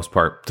for the most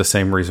part. The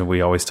same reason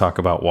we always talk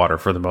about water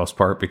for the most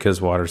part,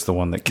 because water's the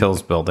one that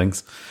kills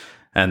buildings,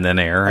 and then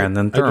air, and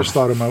then thermal. I just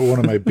thought of one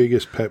of my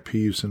biggest pet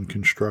peeves in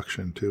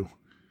construction too,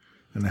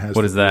 and it has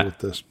what to is do that? with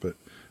this. But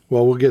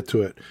we'll get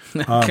to it.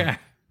 Okay,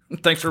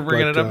 thanks for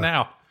bringing it up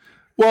now.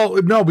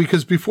 Well, no,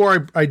 because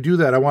before I do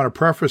that, I want to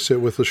preface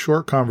it with a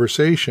short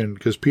conversation,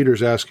 because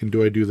Peter's asking,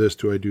 do I do this?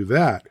 Do I do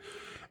that?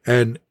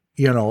 And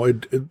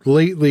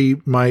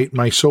lately,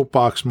 my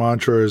soapbox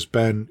mantra has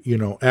been,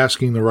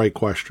 asking the right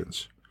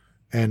questions.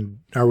 And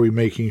are we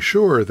making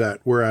sure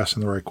that we're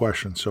asking the right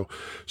questions? So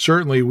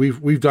certainly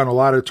we've done a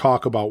lot of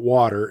talk about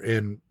water,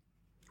 and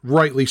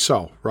rightly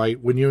so,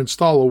 right? When you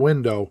install a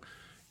window,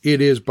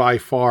 it is by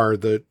far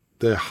the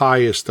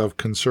highest of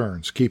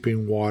concerns,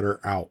 keeping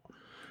water out.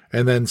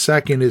 And then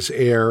second is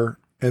air,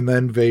 and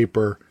then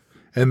vapor,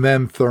 and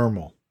then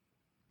thermal.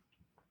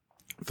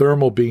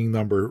 Thermal being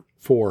number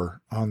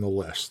 4 on the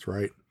list,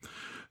 right?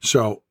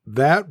 So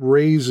that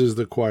raises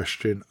the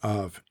question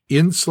of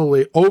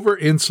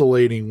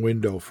over-insulating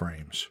window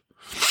frames.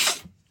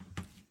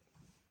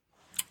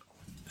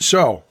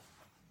 So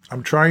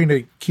I'm trying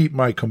to keep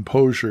my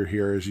composure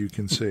here, as you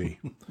can see.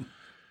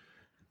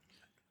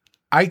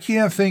 I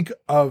can't think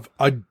of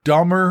a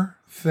dumber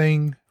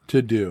thing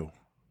to do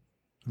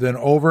than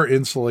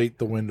over-insulate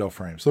the window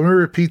frames. Let me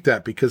repeat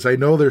that, because I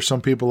know there's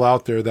some people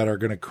out there that are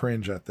going to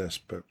cringe at this,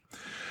 but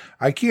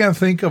I can't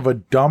think of a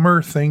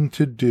dumber thing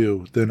to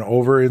do than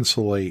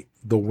over-insulate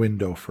the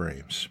window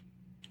frames.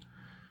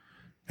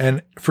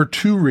 And for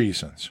 2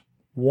 reasons.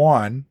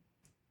 One,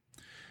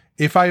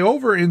 if I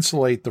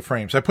over-insulate the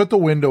frames, I put the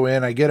window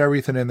in, I get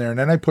everything in there, and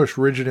then I push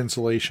rigid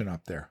insulation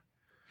up there.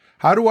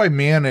 How do I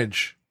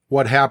manage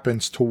what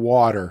happens to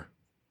water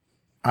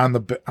on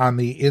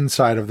the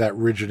inside of that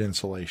rigid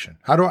insulation?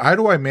 How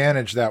do I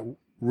manage that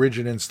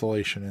rigid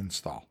insulation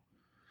install?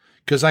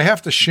 Because I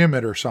have to shim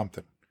it or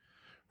something,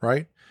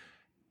 right?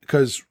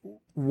 Because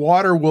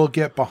water will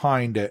get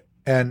behind it,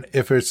 and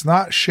if it's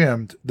not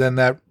shimmed, then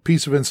that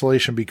piece of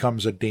insulation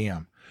becomes a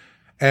dam.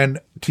 And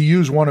to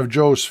use one of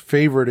Joe's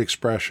favorite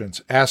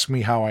expressions, ask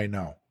me how I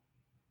know.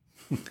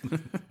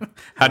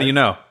 How do you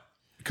know?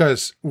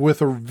 Because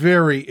with a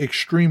very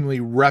extremely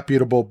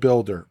reputable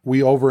builder,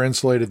 we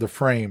over-insulated the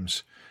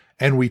frames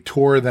and we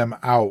tore them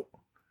out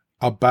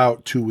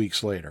about 2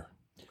 weeks later.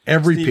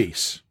 Every Steve,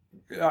 piece.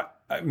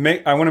 I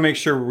want to make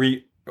sure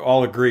we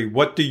all agree.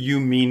 What do you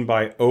mean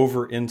by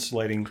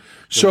over-insulating?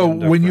 So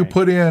when you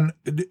put in,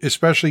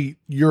 especially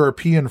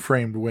European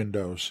framed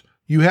windows,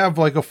 you have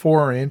like a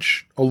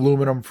 4-inch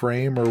aluminum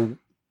frame or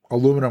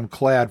aluminum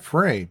clad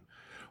frame.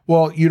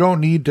 Well, you don't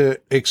need to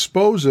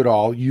expose it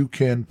all. You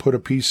can put a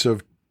piece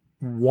of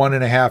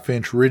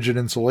 1.5-inch rigid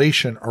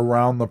insulation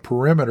around the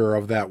perimeter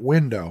of that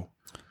window.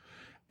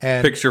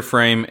 And picture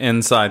frame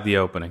inside the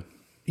opening.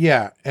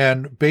 Yeah,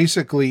 and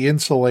basically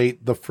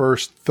insulate the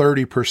first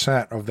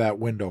 30% of that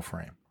window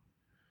frame.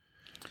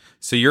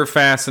 So you're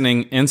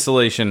fastening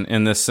insulation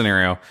in this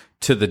scenario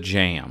to the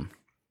jamb,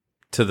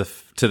 to the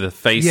face of the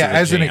jamb. Yeah,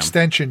 as an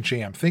extension extension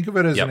jamb. Think of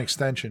it as an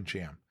extension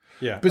jamb.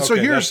 Yeah, but so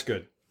that's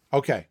good.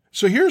 Okay,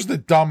 so here's the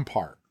dumb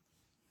part.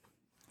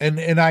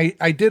 And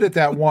I did it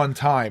that one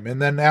time, and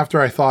then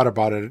after I thought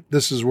about it,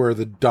 this is where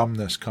the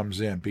dumbness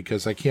comes in,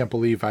 because I can't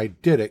believe I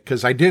did it,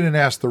 because I didn't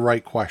ask the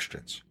right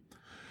questions.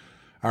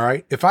 All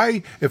right, if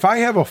I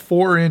have a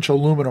 4-inch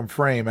aluminum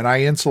frame and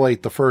I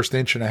insulate the first 1.5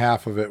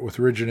 inches of it with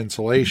rigid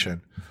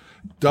insulation,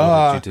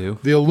 what would you do?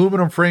 The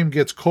aluminum frame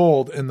gets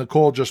cold, and the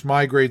cold just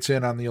migrates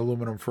in on the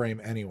aluminum frame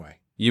anyway.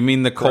 You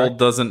mean the cold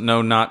doesn't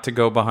know not to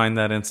go behind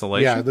that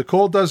insulation? Yeah, the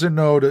cold doesn't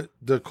know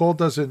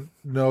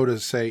to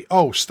say,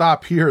 "Oh,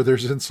 stop here,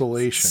 there's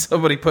insulation."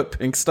 Somebody put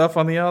pink stuff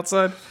on the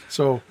outside?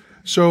 So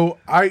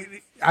I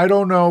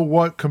don't know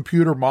what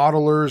computer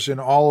modelers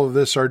and all of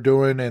this are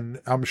doing, and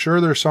I'm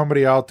sure there's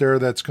somebody out there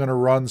that's going to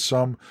run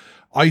some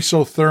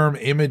isotherm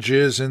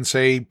images and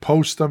say,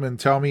 post them and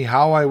tell me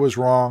how I was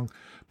wrong.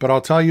 But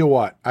I'll tell you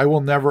what, I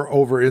will never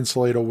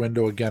over-insulate a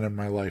window again in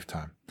my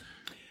lifetime.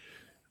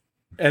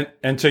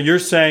 And so you're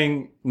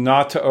saying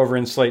not to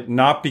over-insulate,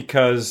 not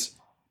because,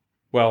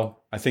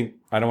 well, I don't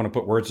want to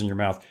put words in your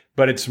mouth,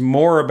 but it's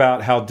more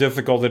about how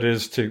difficult it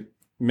is to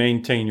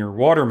maintain your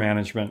water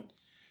management.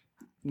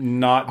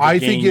 I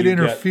think it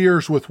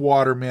interferes with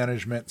water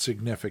management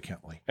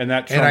significantly. And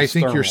I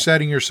think thermal. You're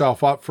setting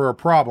yourself up for a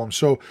problem.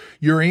 So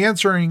you're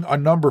answering a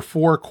number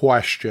 4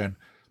 question,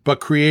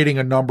 but creating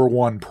a number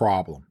 1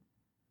 problem,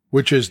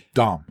 which is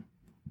dumb.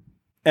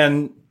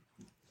 And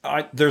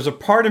there's a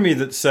part of me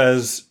that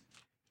says,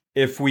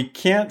 if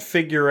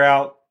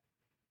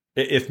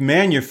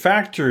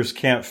manufacturers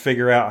can't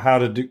figure out how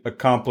to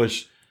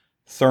accomplish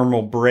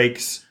thermal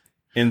breaks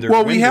in their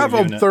window we have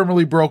unit, a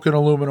thermally broken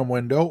aluminum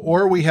window,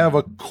 or we have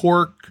a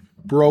cork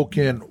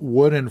broken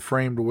wooden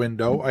framed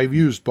window. I've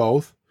used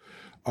both.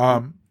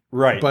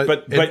 Right.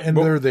 But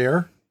they're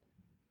there.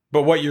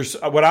 But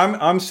what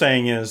I'm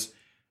saying is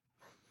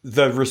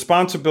the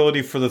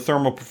responsibility for the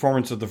thermal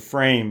performance of the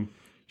frame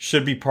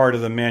should be part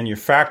of the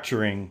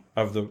manufacturing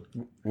of the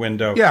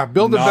window. Yeah,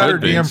 build a not better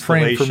the damn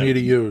frame for installation. me to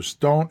use.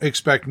 Don't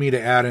expect me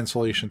to add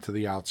insulation to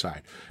the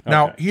outside.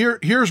 Now,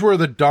 here's where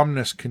the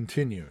dumbness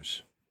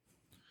continues.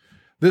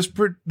 This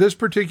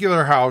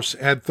particular house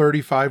had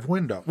 35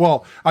 windows.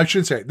 Well, I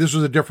should say this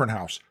was a different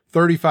house.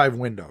 35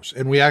 windows,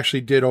 and we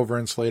actually did over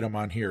insulate them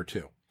on here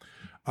too.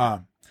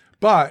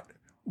 But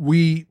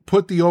we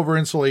put the over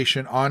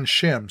insulation on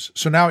shims,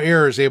 so now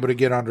air is able to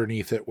get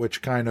underneath it,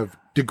 which kind of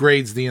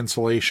degrades the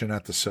insulation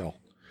at the sill.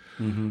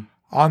 Mm-hmm.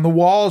 On the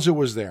walls, it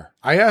was there.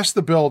 I asked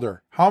the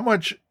builder, how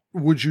much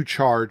would you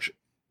charge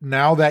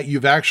now that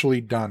you've actually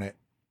done it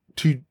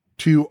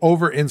to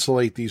over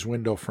insulate these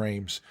window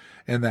frames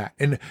and that,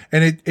 and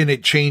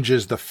it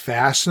changes the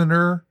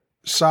fastener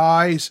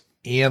size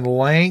and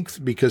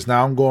length, because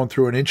now I'm going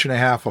through 1.5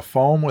 inches of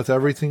foam with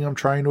everything I'm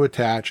trying to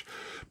attach.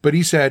 But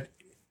he said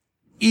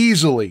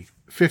easily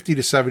 $50 to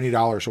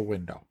 $70 a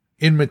window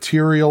in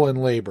material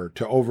and labor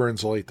to over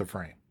insulate the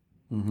frame.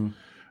 Mm-hmm.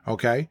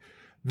 Okay.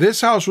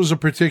 This house was a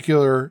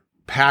particular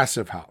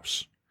passive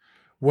house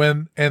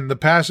and the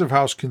passive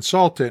house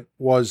consultant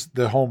was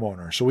the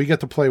homeowner. So we get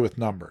to play with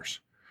numbers.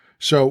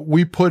 So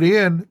we put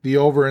in the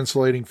over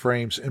insulating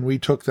frames and we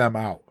took them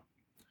out.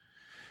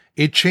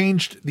 It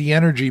changed the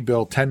energy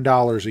bill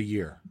 $10 a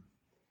year.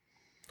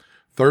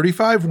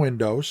 35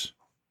 windows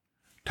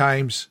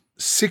times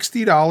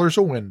 $60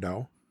 a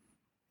window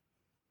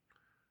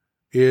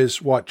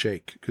is what,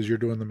 Jake? Because you're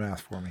doing the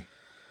math for me.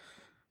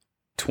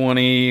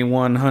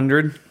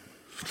 2,100.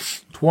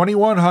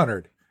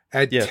 2,100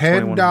 at Yeah,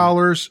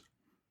 $10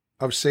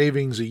 of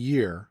savings a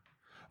year.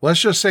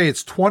 Let's just say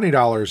it's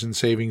 $20 in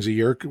savings a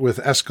year with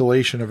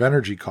escalation of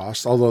energy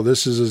costs, although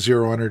this is a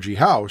zero energy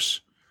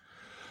house.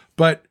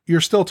 But you're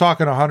still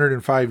talking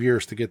 105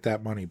 years to get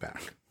that money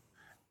back.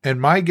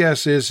 And my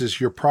guess is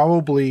you're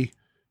probably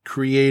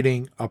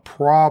creating a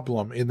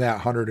problem in that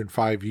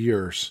 105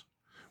 years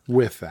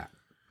with that.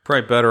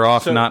 Probably better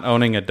off So- not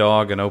owning a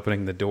dog and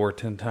opening the door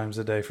 10 times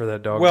a day for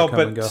that dog Well, to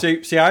come and go.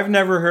 but see, I've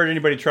never heard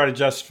anybody try to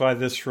justify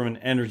this from an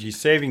energy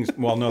savings.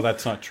 Well, no,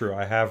 that's not true.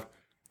 I have.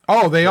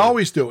 Oh, they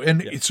always do.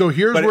 And so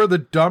here's But where the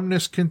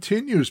dumbness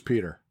continues,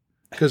 Peter,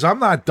 because I'm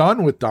not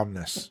done with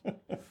dumbness.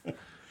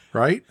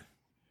 Right?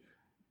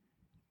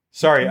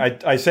 Sorry,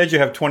 I said you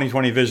have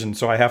 20/20 vision,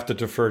 so I have to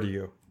defer to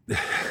you.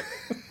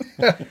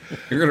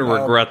 You're going to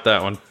regret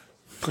that one.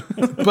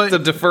 But The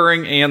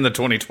deferring and the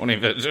 20/20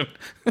 vision.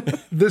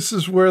 this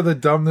is where the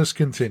dumbness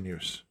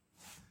continues.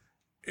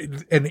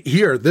 And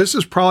here, this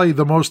is probably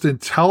the most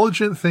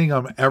intelligent thing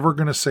I'm ever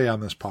going to say on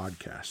this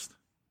podcast.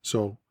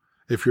 So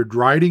if you're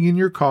riding in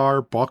your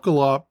car,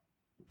 buckle up,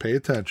 pay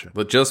attention.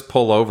 But just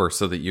pull over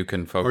so that you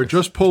can focus. Or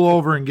just pull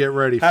over and get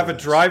ready Have for a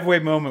this. driveway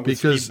moment with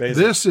Because Steve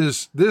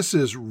Basil. this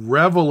is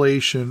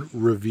revelation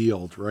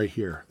revealed right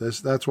here.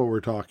 That's what we're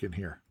talking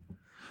here.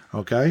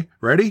 Okay,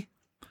 ready?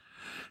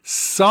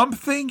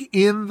 Something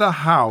in the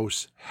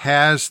house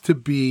has to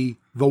be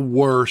the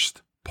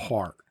worst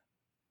part.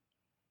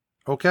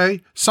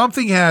 Okay?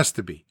 Something has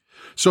to be.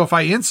 So if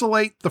I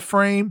insulate the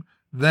frame,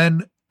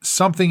 then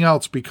something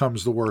else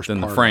becomes the worst then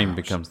part. the frame of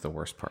the house. becomes the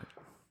worst part.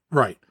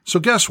 Right. So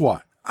guess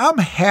what? I'm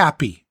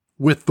happy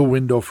with the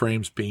window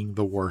frames being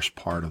the worst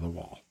part of the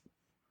wall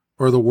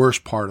or the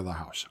worst part of the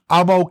house.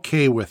 I'm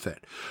okay with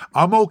it.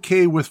 I'm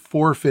okay with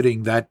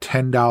forfeiting that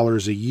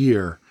 $10 a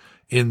year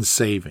in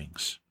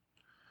savings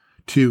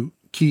to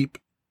keep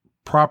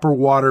proper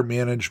water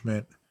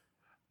management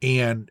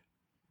and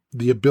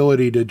the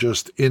ability to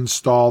just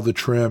install the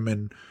trim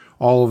and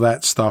all of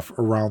that stuff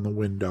around the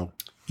window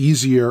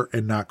easier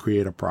and not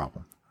create a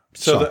problem.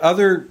 So the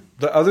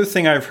other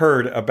thing I've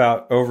heard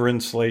about over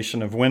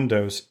insulation of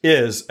windows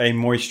is a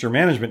moisture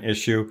management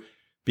issue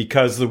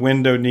because the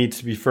window needs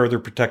to be further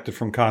protected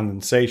from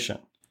condensation.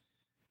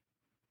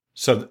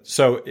 So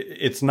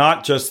it's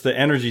not just the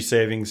energy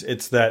savings,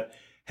 it's that,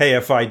 hey,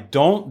 if I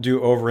don't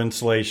do over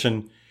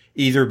insulation,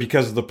 either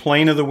because of the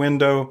plane of the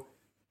window,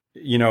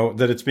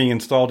 that it's being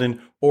installed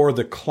in, or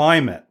the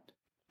climate.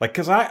 Like,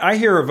 because I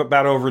hear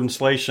about over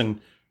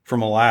insulation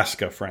from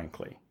Alaska,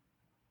 frankly.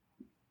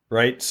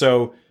 Right?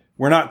 So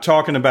we're not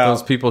talking about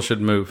Those people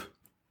should move.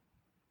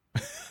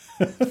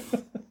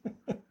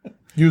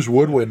 Use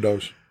wood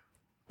windows.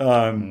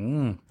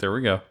 There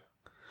we go.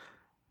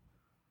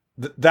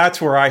 That's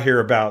where I hear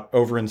about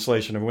over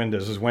insulation of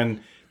windows, is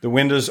when the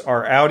windows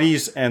are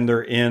outies and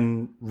they're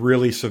in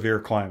really severe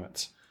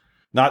climates.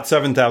 Not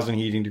 7,000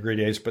 heating degree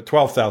days, but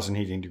 12,000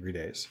 heating degree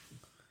days.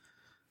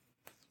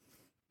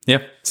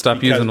 Yeah,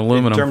 stop Because using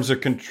aluminum. in terms of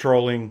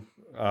controlling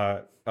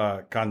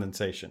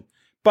condensation.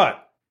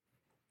 But,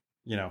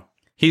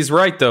 He's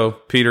right, though,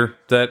 Peter.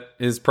 That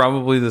is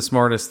probably the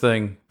smartest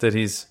thing that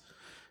he's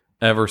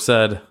ever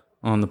said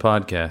on the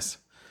podcast,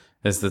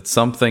 is that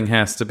something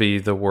has to be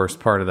the worst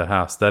part of the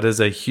house. That is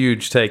a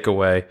huge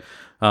takeaway.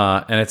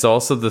 And it's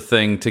also the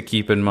thing to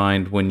keep in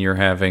mind when you're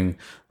having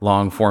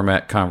long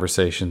format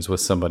conversations with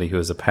somebody who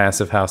is a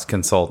passive house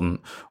consultant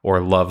or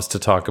loves to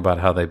talk about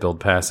how they build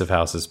passive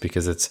houses,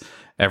 because it's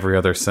every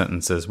other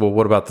sentence is, well,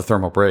 what about the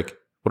thermal break?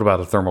 What about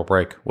a thermal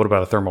break? What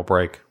about a thermal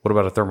break? What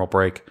about a thermal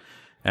break?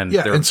 And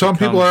Yeah, there and some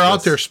people are out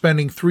becomes there this-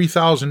 spending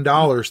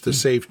 $3,000 to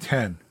save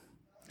 10.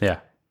 Yeah.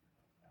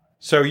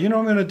 So you know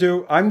what I'm going to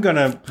do?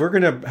 We're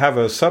going to have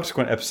a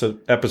subsequent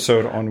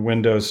episode on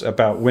Windows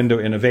about window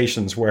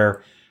innovations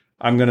where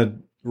I'm going to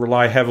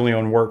rely heavily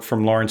on work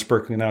from Lawrence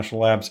Berkeley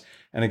National Labs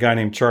and a guy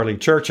named Charlie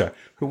Churcha,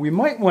 who we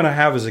might want to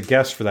have as a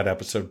guest for that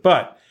episode.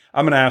 But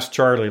I'm going to ask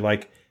Charlie,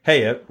 like,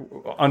 hey,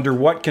 under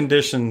what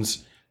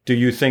conditions do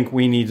you think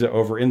we need to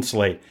over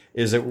insulate?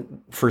 Is it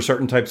for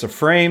certain types of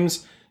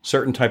frames,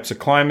 certain types of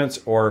climates,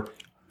 or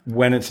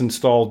when it's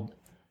installed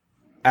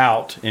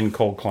out in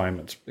cold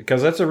climates?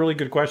 Because that's a really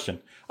good question.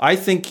 I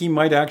think he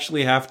might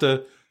actually have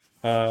to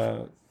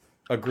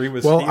agree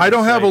with Well, Steve I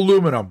don't and have say-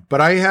 aluminum, but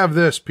I have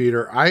this,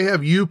 Peter. I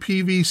have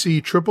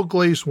UPVC triple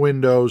glazed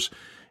windows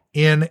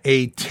in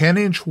a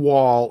 10-inch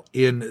wall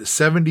in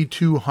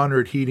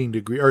 7,200 heating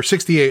degree or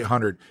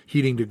 6,800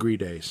 heating degree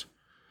days.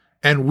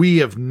 And we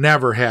have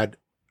never had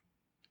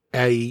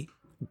a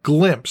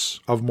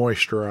glimpse of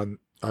moisture on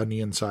the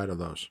inside of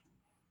those.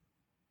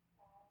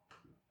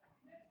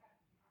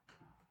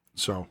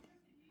 So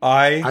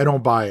I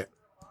don't buy it.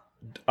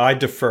 I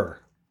defer.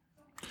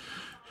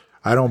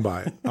 I don't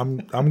buy it.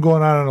 I'm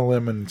going out on a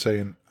limb and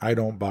saying I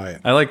don't buy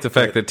it. I like the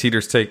fact that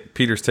Peter's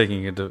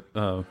taking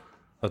a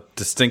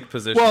distinct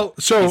position. Well,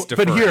 so He's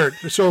but deferring. here,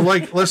 so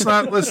like let's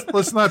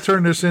not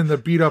turn this into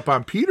beat up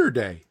on Peter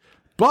Day.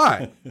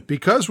 But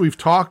because we've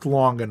talked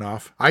long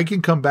enough, I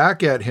can come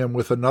back at him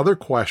with another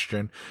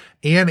question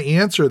and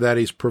answer that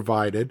he's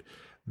provided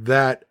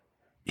that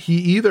he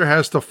either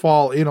has to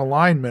fall in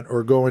alignment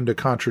or go into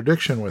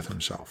contradiction with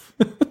himself.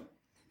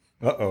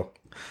 Uh-oh.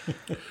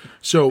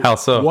 So, How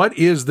so? What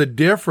is the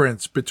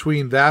difference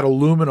between that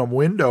aluminum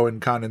window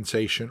and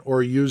condensation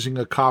or using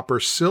a copper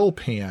sill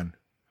pan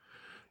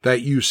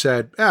that you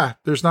said,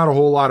 there's not a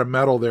whole lot of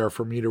metal there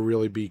for me to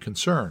really be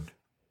concerned?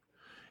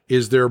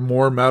 Is there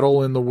more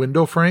metal in the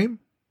window frame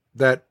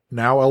that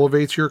now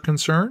elevates your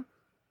concern?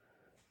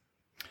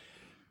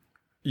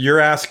 You're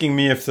asking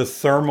me if the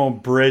thermal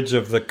bridge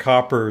of the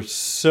copper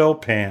sill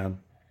pan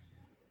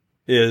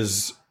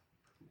is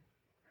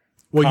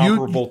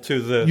comparable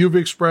to the... You've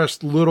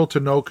expressed little to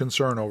no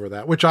concern over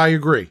that, which I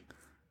agree.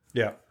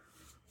 Yeah,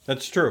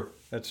 that's true.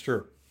 That's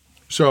true.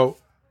 So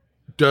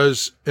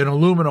does an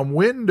aluminum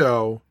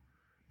window,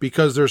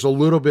 because there's a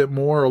little bit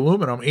more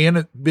aluminum and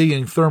it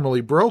being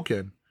thermally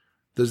broken,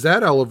 does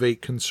that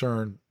elevate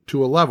concern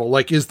to a level?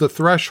 Like, is the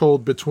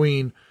threshold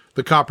between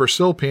the copper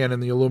sill pan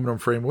and the aluminum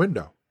frame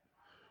window?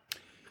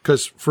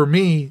 Because for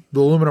me, the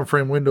aluminum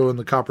frame window and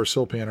the copper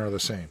sill pan are the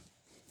same.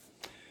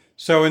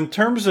 So in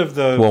terms of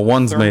the... Well,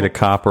 one's thermal- made of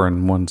copper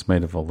and one's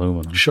made of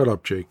aluminum. Shut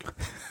up, Jake.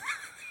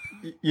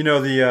 You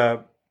know,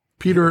 the...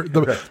 Peter,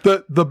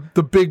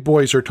 the big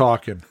boys are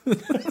talking.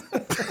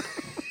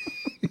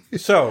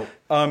 So,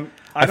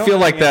 I feel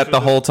like that the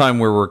whole time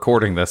we're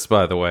recording this,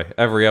 by the way,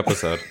 every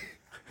episode.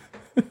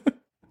 I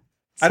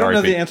don't Sorry,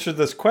 know Pete. the answer to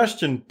this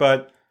question,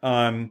 but,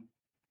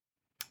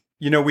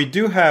 we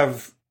do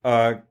have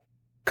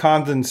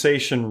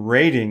condensation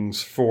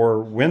ratings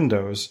for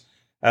windows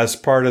as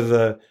part of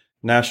the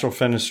National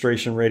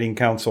Fenestration Rating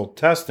Council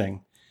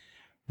testing.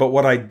 But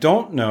what I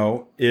don't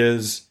know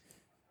is,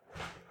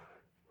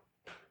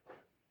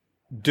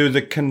 do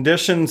the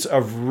conditions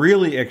of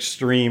really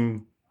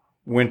extreme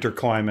winter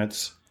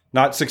climates,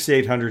 not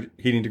 6,800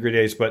 heating degree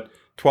days, but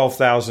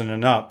 12,000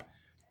 and up,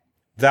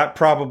 that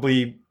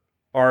probably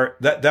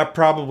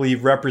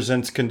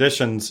represents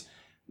conditions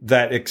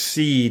that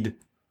exceed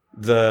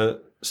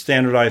the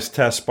standardized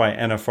test by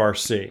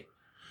NFRC,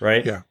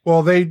 right? Yeah.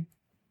 Well, they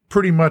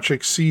pretty much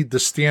exceed the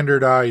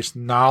standardized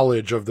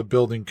knowledge of the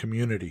building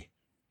community.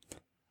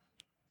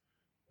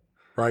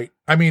 Right?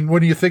 I mean,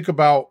 when you think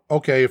about,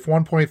 okay, if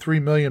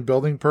 1.3 million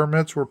building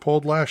permits were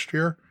pulled last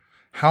year,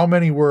 how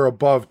many were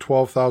above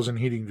 12,000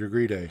 heating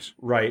degree days?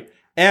 Right.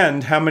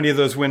 And how many of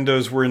those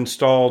windows were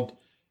installed,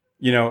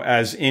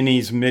 as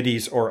innies,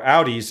 middies, or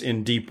outies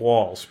in deep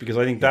walls? Because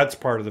I think that's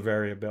part of the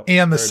variability.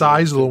 And the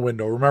size of the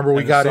window. Remember, we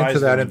And the got size into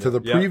of the that window. into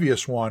the Yep.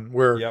 previous one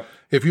where Yep.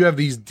 if you have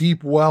these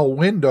deep well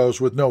windows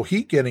with no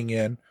heat getting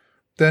in,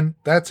 then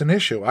that's an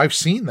issue. I've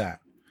seen that.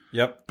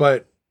 Yep.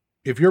 But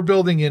if you're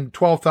building in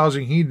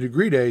 12,000 heating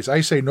degree days, I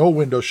say no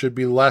window should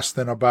be less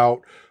than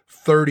about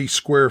 30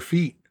 square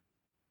feet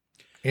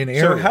in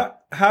area. So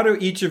how do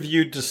each of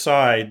you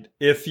decide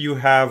if you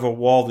have a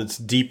wall that's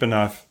deep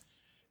enough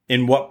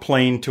in what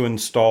plane to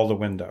install the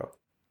window?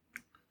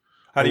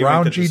 How do you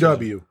around make the decision?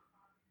 GW, I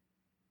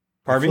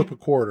Pardon me? flip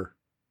a quarter.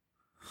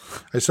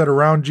 I said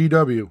around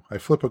GW, I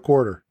flip a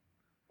quarter.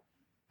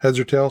 Heads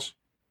or tails?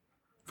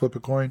 Flip a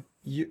coin?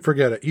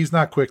 Forget it. He's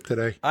not quick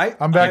today.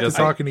 I'm back to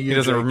talking to you. He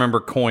doesn't Jake.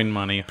 remember coin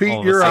money. Pete, all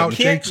of a you're sudden. out.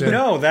 Jake's in.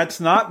 No, that's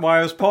not why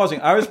I was pausing.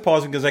 I was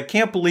pausing because I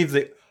can't believe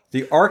that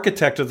the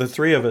architect of the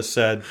three of us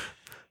said,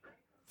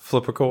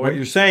 Flip a coin. what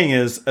you're saying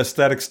is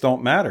aesthetics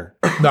don't matter.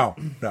 No.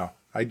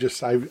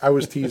 I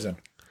was teasing.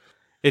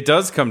 It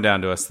does come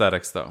down to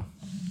aesthetics, though.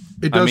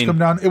 It does come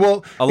down.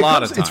 Well, a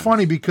lot of It's times.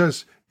 funny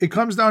because it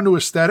comes down to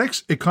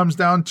aesthetics. It comes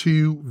down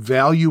to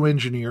value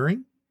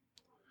engineering,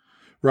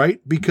 right?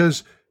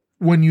 Because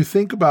when you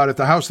think about it,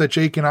 the house that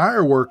Jake and I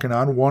are working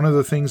on, one of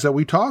the things that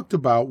we talked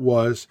about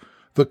was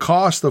the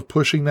cost of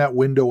pushing that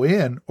window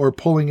in or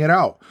pulling it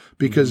out.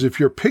 Because if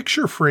you're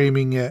picture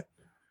framing it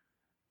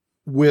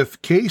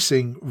with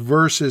casing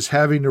versus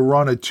having to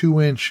run a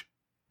 2-inch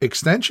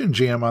extension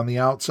jamb on the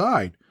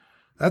outside,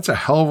 that's a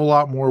hell of a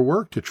lot more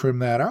work to trim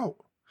that out.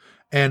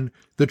 And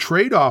the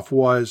trade-off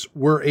was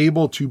we're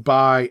able to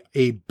buy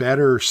a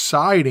better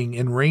siding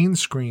and rain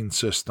screen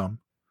system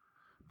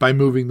by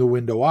moving the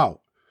window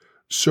out.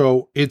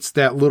 So it's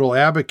that little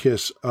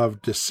abacus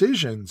of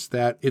decisions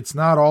that it's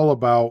not all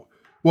about,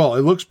 well,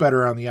 it looks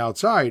better on the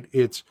outside.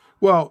 It's,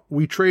 well,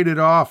 we traded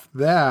off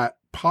that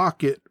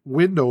pocket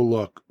window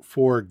look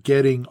for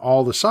getting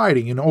all the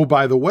siding. And oh,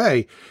 by the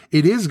way,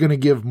 it is going to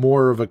give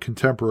more of a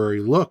contemporary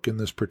look in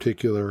this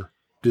particular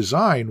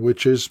design,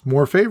 which is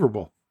more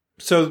favorable.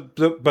 So,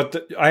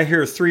 I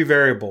hear 3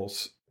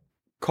 variables: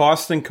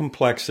 cost and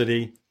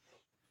complexity,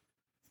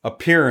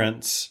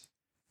 appearance,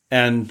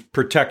 and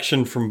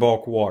protection from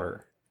bulk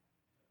water.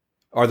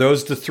 Are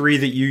those the 3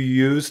 that you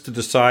use to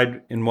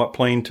decide in what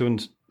plane to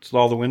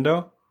install the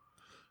window?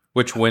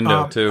 Which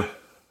window, too?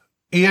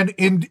 And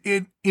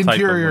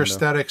interior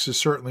aesthetics is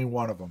certainly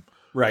one of them.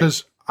 Right.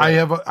 Because I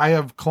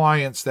have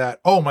clients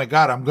that, oh my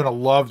God, I'm going to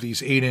love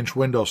these 8-inch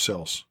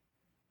windowsills.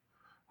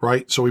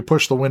 Right? So we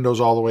push the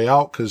windows all the way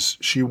out because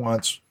she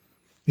wants,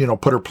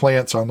 put her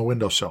plants on the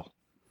windowsill.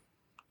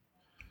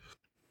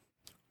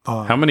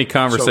 How many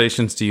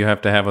conversations do you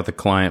have to have with a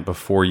client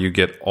before you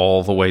get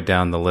all the way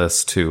down the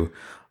list to,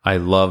 I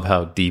love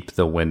how deep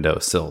the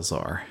windowsills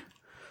are?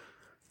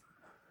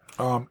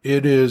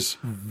 It is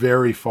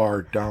very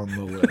far down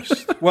the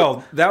list.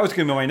 Well, that was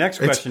going to be my next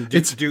question.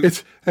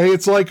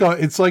 It's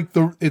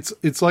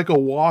like a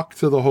walk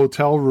to the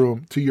hotel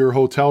room, to your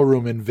hotel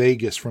room in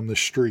Vegas from the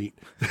street.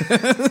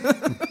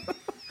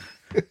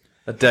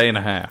 A day and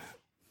a half.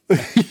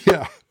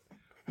 Yeah.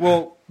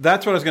 Well,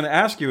 that's what I was going to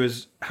ask you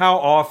is how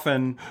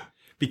often,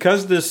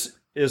 because this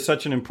is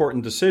such an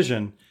important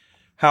decision,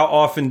 how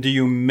often do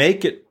you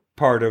make it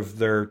part of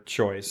their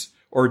choice?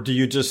 Or do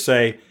you just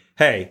say,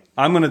 hey,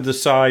 I'm going to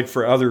decide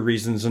for other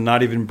reasons and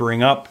not even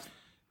bring up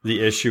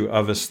the issue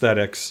of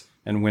aesthetics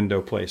and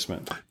window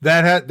placement?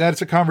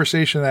 That's a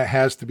conversation that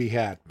has to be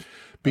had.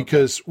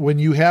 Because when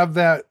you have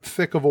that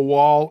thick of a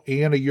wall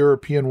and a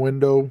European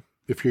window,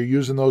 if you're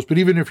using those, but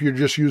even if you're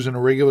just using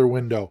a regular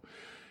window,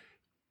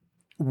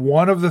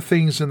 one of the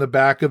things in the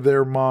back of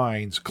their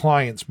minds,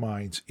 clients'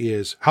 minds,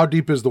 is how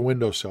deep is the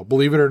windowsill?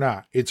 Believe it or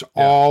not, it's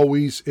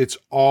always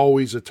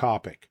a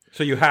topic.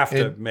 So you have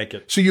to make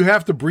it. So you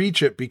have to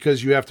breach it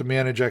because you have to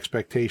manage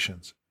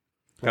expectations.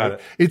 Got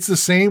it. It's the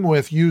same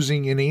with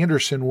using an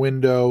Andersen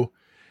window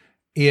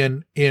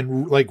in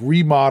like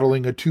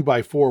remodeling a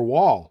 2x4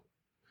 wall.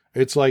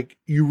 It's like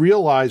you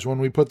realize when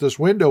we put this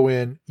window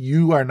in,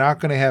 you are not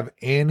going to have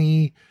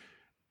any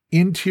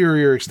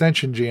interior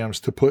extension jambs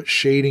to put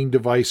shading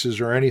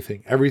devices or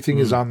anything. Everything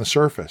is on the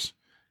surface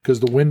because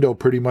the window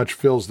pretty much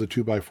fills the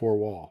 2x4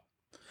 wall.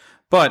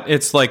 But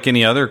it's like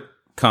any other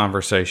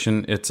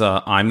conversation. It's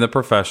I'm the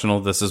professional.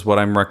 This is what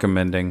I'm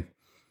recommending.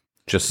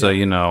 Just so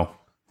you know,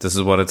 this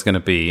is what it's going to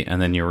be. And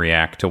then you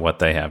react to what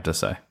they have to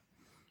say.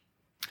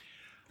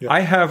 Yeah.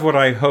 I have what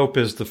I hope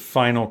is the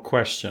final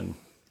question.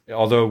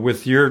 Although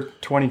with your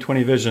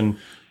 2020 vision,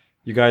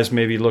 you guys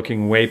may be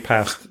looking way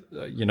past,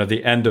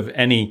 the end of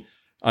any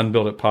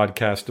Unbuild It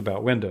podcast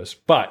about Windows.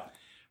 But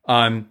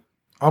I'm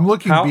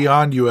looking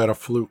beyond you at a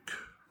fluke.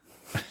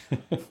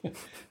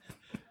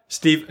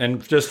 Steve,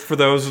 and just for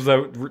those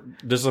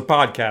this is a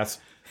podcast.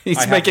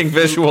 He's making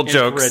visual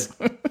jokes.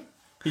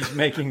 He's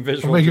making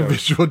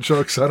visual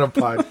jokes on a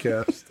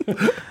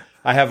podcast.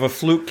 I have a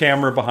Fluke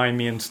camera behind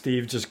me, and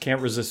Steve just can't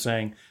resist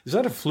saying, "Is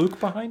that a Fluke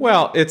behind me?"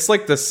 Well, it's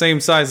like the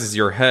same size as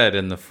your head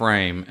in the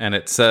frame, and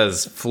it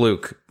says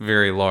Fluke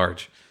very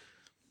large.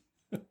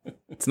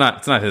 It's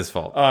not his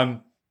fault.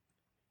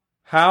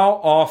 How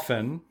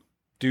often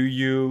do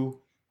you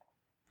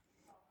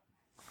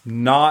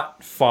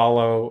not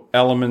follow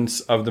elements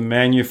of the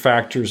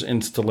manufacturer's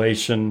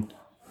installation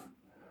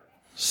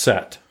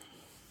set?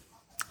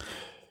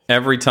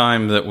 Every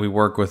time that we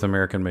work with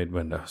American-made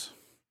windows.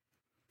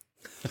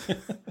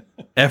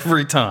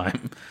 Every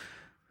time.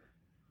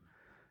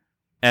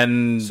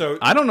 And so,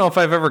 I don't know if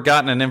I've ever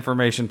gotten an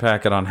information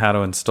packet on how to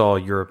install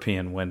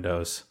European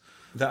windows.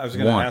 I was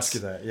going to ask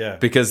you that, yeah.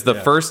 Because the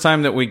first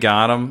time that we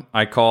got them,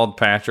 I called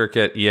Patrick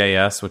at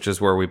EAS, which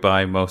is where we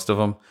buy most of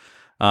them.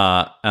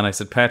 And I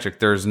said, Patrick,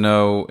 there's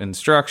no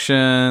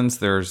instructions.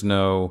 There's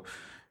no,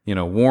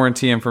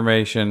 warranty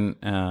information.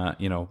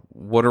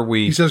 What are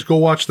we... He says, go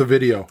watch the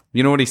video.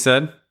 You know what he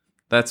said?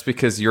 That's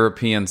because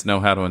Europeans know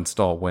how to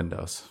install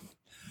windows.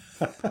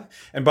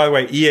 And by the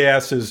way,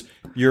 EAS is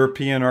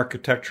European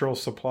Architectural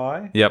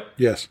Supply? Yep.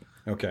 Yes.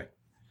 Okay.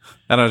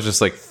 And I was just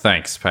like,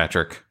 thanks,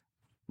 Patrick.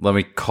 Let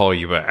me call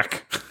you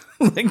back.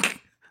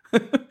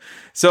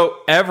 So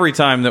every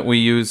time that we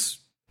use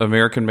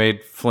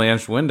American-made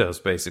flanged windows,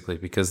 basically,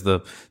 because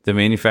the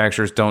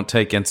manufacturers don't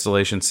take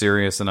installation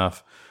serious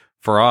enough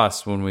for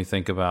us when we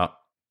think about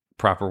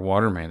proper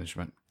water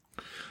management.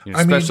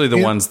 Especially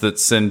the ones that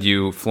send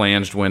you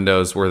flanged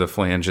windows where the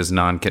flange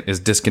is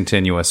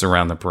discontinuous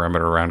around the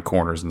perimeter, around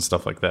corners and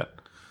stuff like that.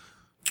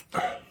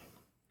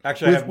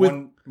 Actually, I have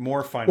one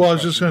more final Well, I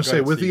was question. just going to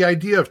say, with Steve. the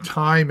idea of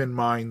time in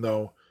mind,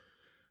 though,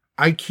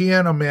 I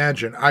can't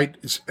imagine.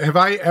 Have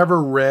I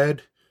ever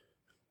read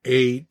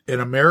an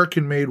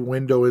American-made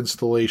window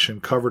installation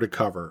cover to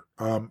cover?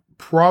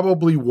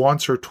 Probably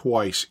once or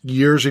twice,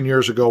 years and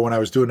years ago when I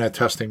was doing that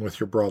testing with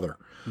your brother.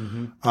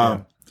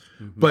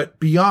 But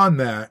beyond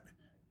that,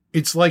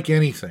 it's like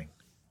anything.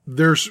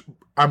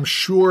 I'm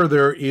sure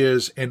there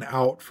is an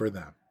out for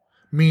them.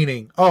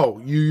 Meaning, you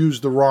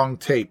used the wrong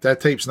tape.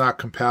 That tape's not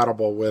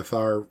compatible with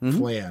our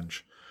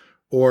flange.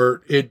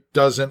 Or it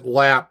doesn't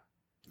lap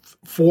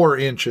 4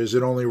 inches.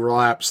 It only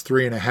laps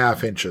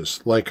 3.5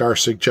 inches, like our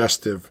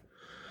suggestive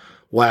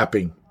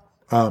lapping.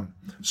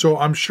 So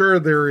I'm sure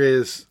there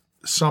is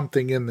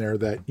something in there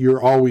that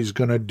you're always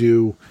going to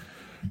do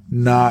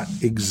not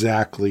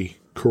exactly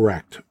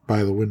correct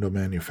by the window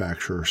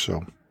manufacturer.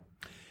 So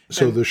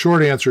the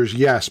short answer is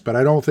yes, but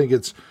I don't think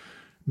it's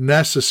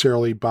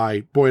necessarily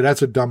boy,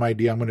 that's a dumb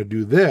idea, I'm going to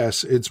do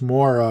this. It's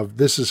more of,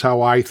 this is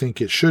how I think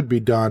it should be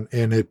done,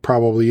 and it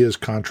probably is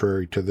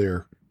contrary to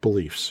their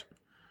beliefs.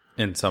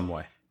 In some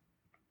way.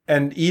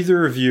 And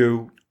either of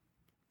you,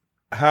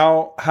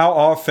 how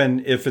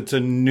often, if it's a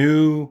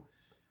new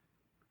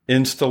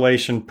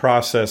installation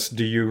process,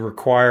 do you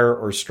require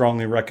or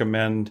strongly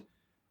recommend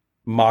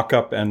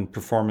mock-up and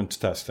performance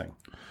testing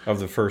of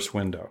the first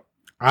window?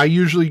 I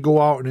usually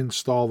go out and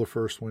install the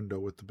first window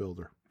with the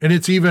builder. And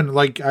it's even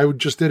like I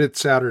just did it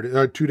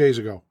 2 days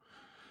ago.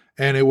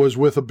 And it was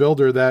with a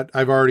builder that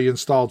I've already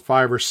installed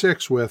 5 or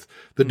 6 with.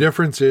 The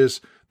difference is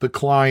the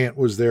client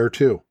was there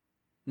too.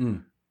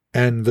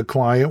 And the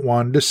client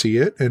wanted to see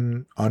it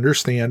and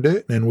understand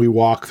it. And we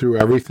walked through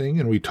everything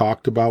and we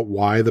talked about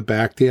why the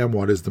back dam,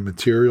 what is the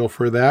material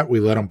for that. We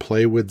let him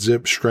play with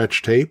zip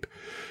stretch tape.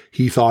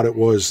 He thought it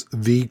was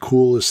the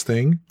coolest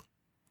thing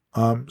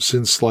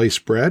since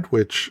sliced bread,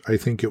 which I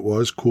think it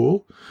was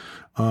cool.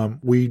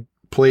 We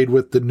played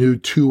with the new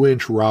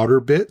 2-inch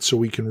router bit so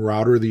we can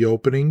router the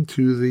opening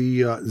to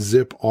the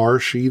zip R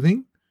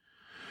sheathing,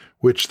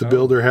 which the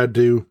builder had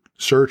to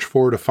search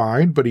for to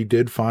find, but he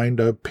did find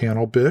a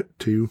panel bit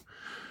to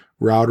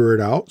router it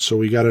out. So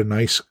we got a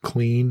nice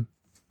clean.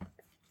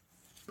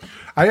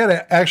 I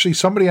had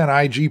somebody on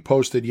IG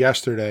posted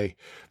yesterday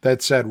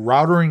that said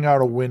routering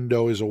out a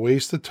window is a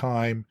waste of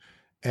time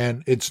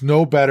and it's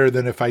no better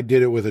than if I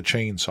did it with a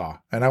chainsaw.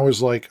 And I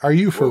was like, are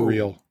you for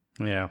real?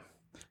 Yeah.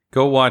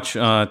 Go watch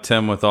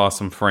Tim with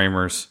Awesome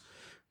Framers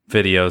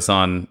videos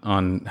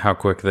on how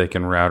quick they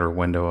can router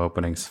window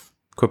openings.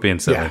 Quit being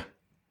silly.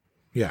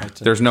 Yeah.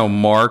 There's no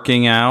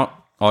marking out.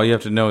 All you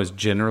have to know is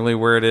generally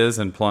where it is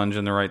and plunge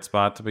in the right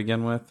spot to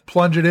begin with.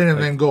 Plunge it in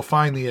and then go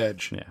find the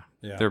edge.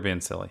 Yeah. They're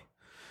being silly.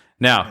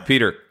 Now,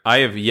 Peter, I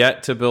have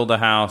yet to build a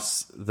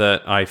house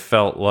that I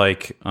felt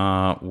like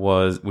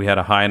we had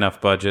a high enough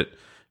budget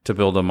to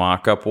build a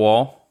mock-up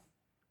wall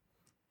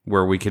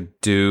where we could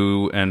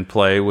do and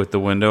play with the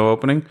window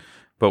opening,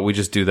 but we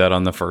just do that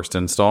on the first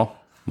install,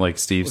 like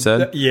Steve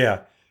said.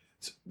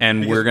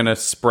 And we're going to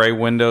spray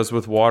windows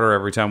with water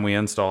every time we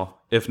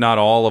install. If not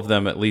all of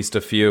them, at least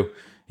a few.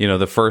 You know,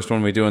 the first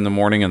one we do in the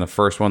morning and the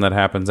first one that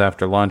happens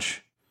after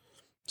lunch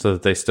so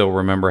that they still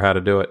remember how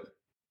to do it.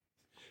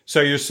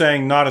 So you're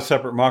saying not a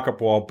separate mock-up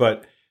wall,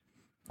 but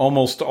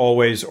almost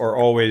always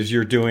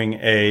you're doing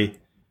a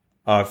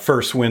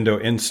first window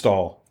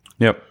install.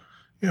 Yep.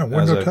 Yeah,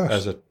 window test.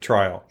 As a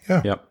trial.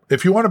 Yeah. Yep.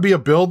 If you want to be a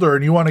builder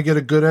and you want to get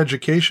a good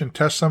education,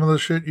 test some of the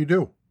shit you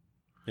do.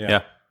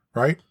 Yeah.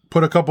 Right?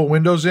 Put a couple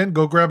windows in,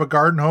 go grab a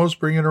garden hose,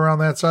 bring it around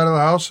that side of the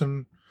house,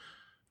 and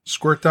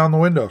squirt down the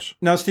windows.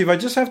 Now, Steve, I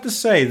just have to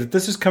say that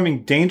this is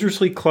coming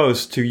dangerously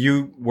close to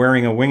you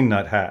wearing a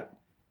wingnut hat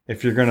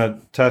if you're going to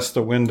test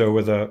the window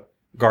with a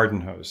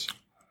garden hose.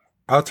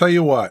 I'll tell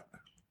you what.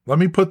 Let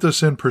me put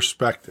this in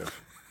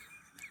perspective.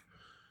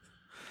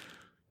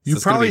 You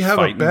probably have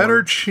a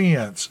better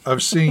chance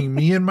of seeing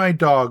me and my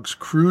dogs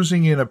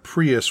cruising in a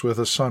Prius with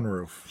a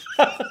sunroof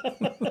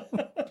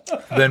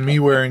than me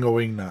wearing a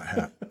wingnut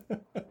hat.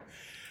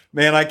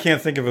 Man, I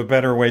can't think of a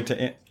better way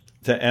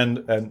to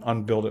end an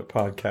Unbuild It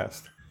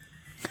podcast.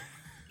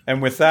 And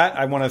with that,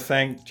 I want to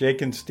thank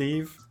Jake and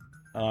Steve.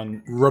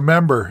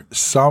 Remember,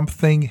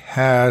 something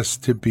has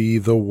to be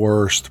the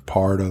worst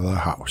part of the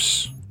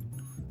house.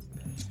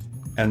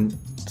 And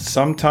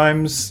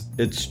sometimes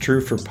it's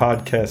true for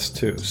podcasts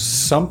too.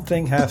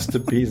 Something has to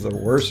be the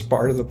worst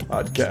part of the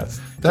podcast.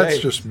 That's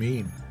just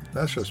mean.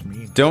 That's just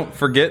mean. Don't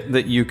forget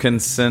that you can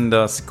send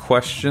us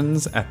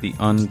questions at the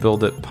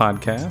Unbuild It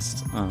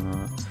podcast.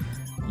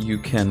 You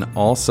can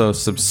also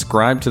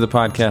subscribe to the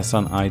podcast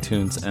on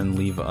iTunes and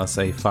leave us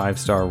a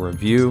 5-star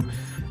review.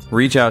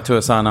 Reach out to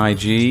us on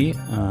IG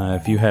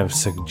if you have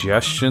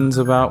suggestions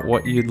about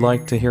what you'd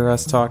like to hear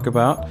us talk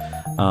about,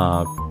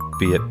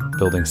 be it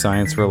building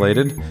science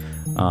related.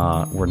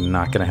 We're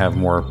not going to have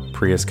more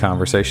Prius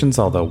conversations,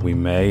 although we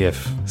may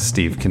if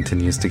Steve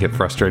continues to get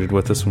frustrated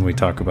with us when we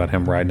talk about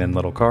him riding in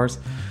little cars.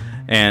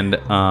 And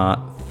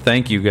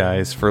thank you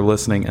guys for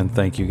listening, and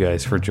thank you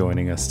guys for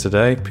joining us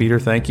today. Peter,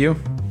 thank you.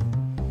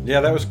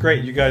 Yeah, that was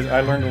great. You guys,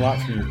 I learned a lot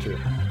from you too.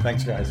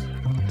 Thanks, guys.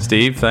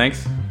 Steve,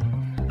 thanks.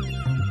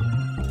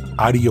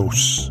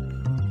 Adios.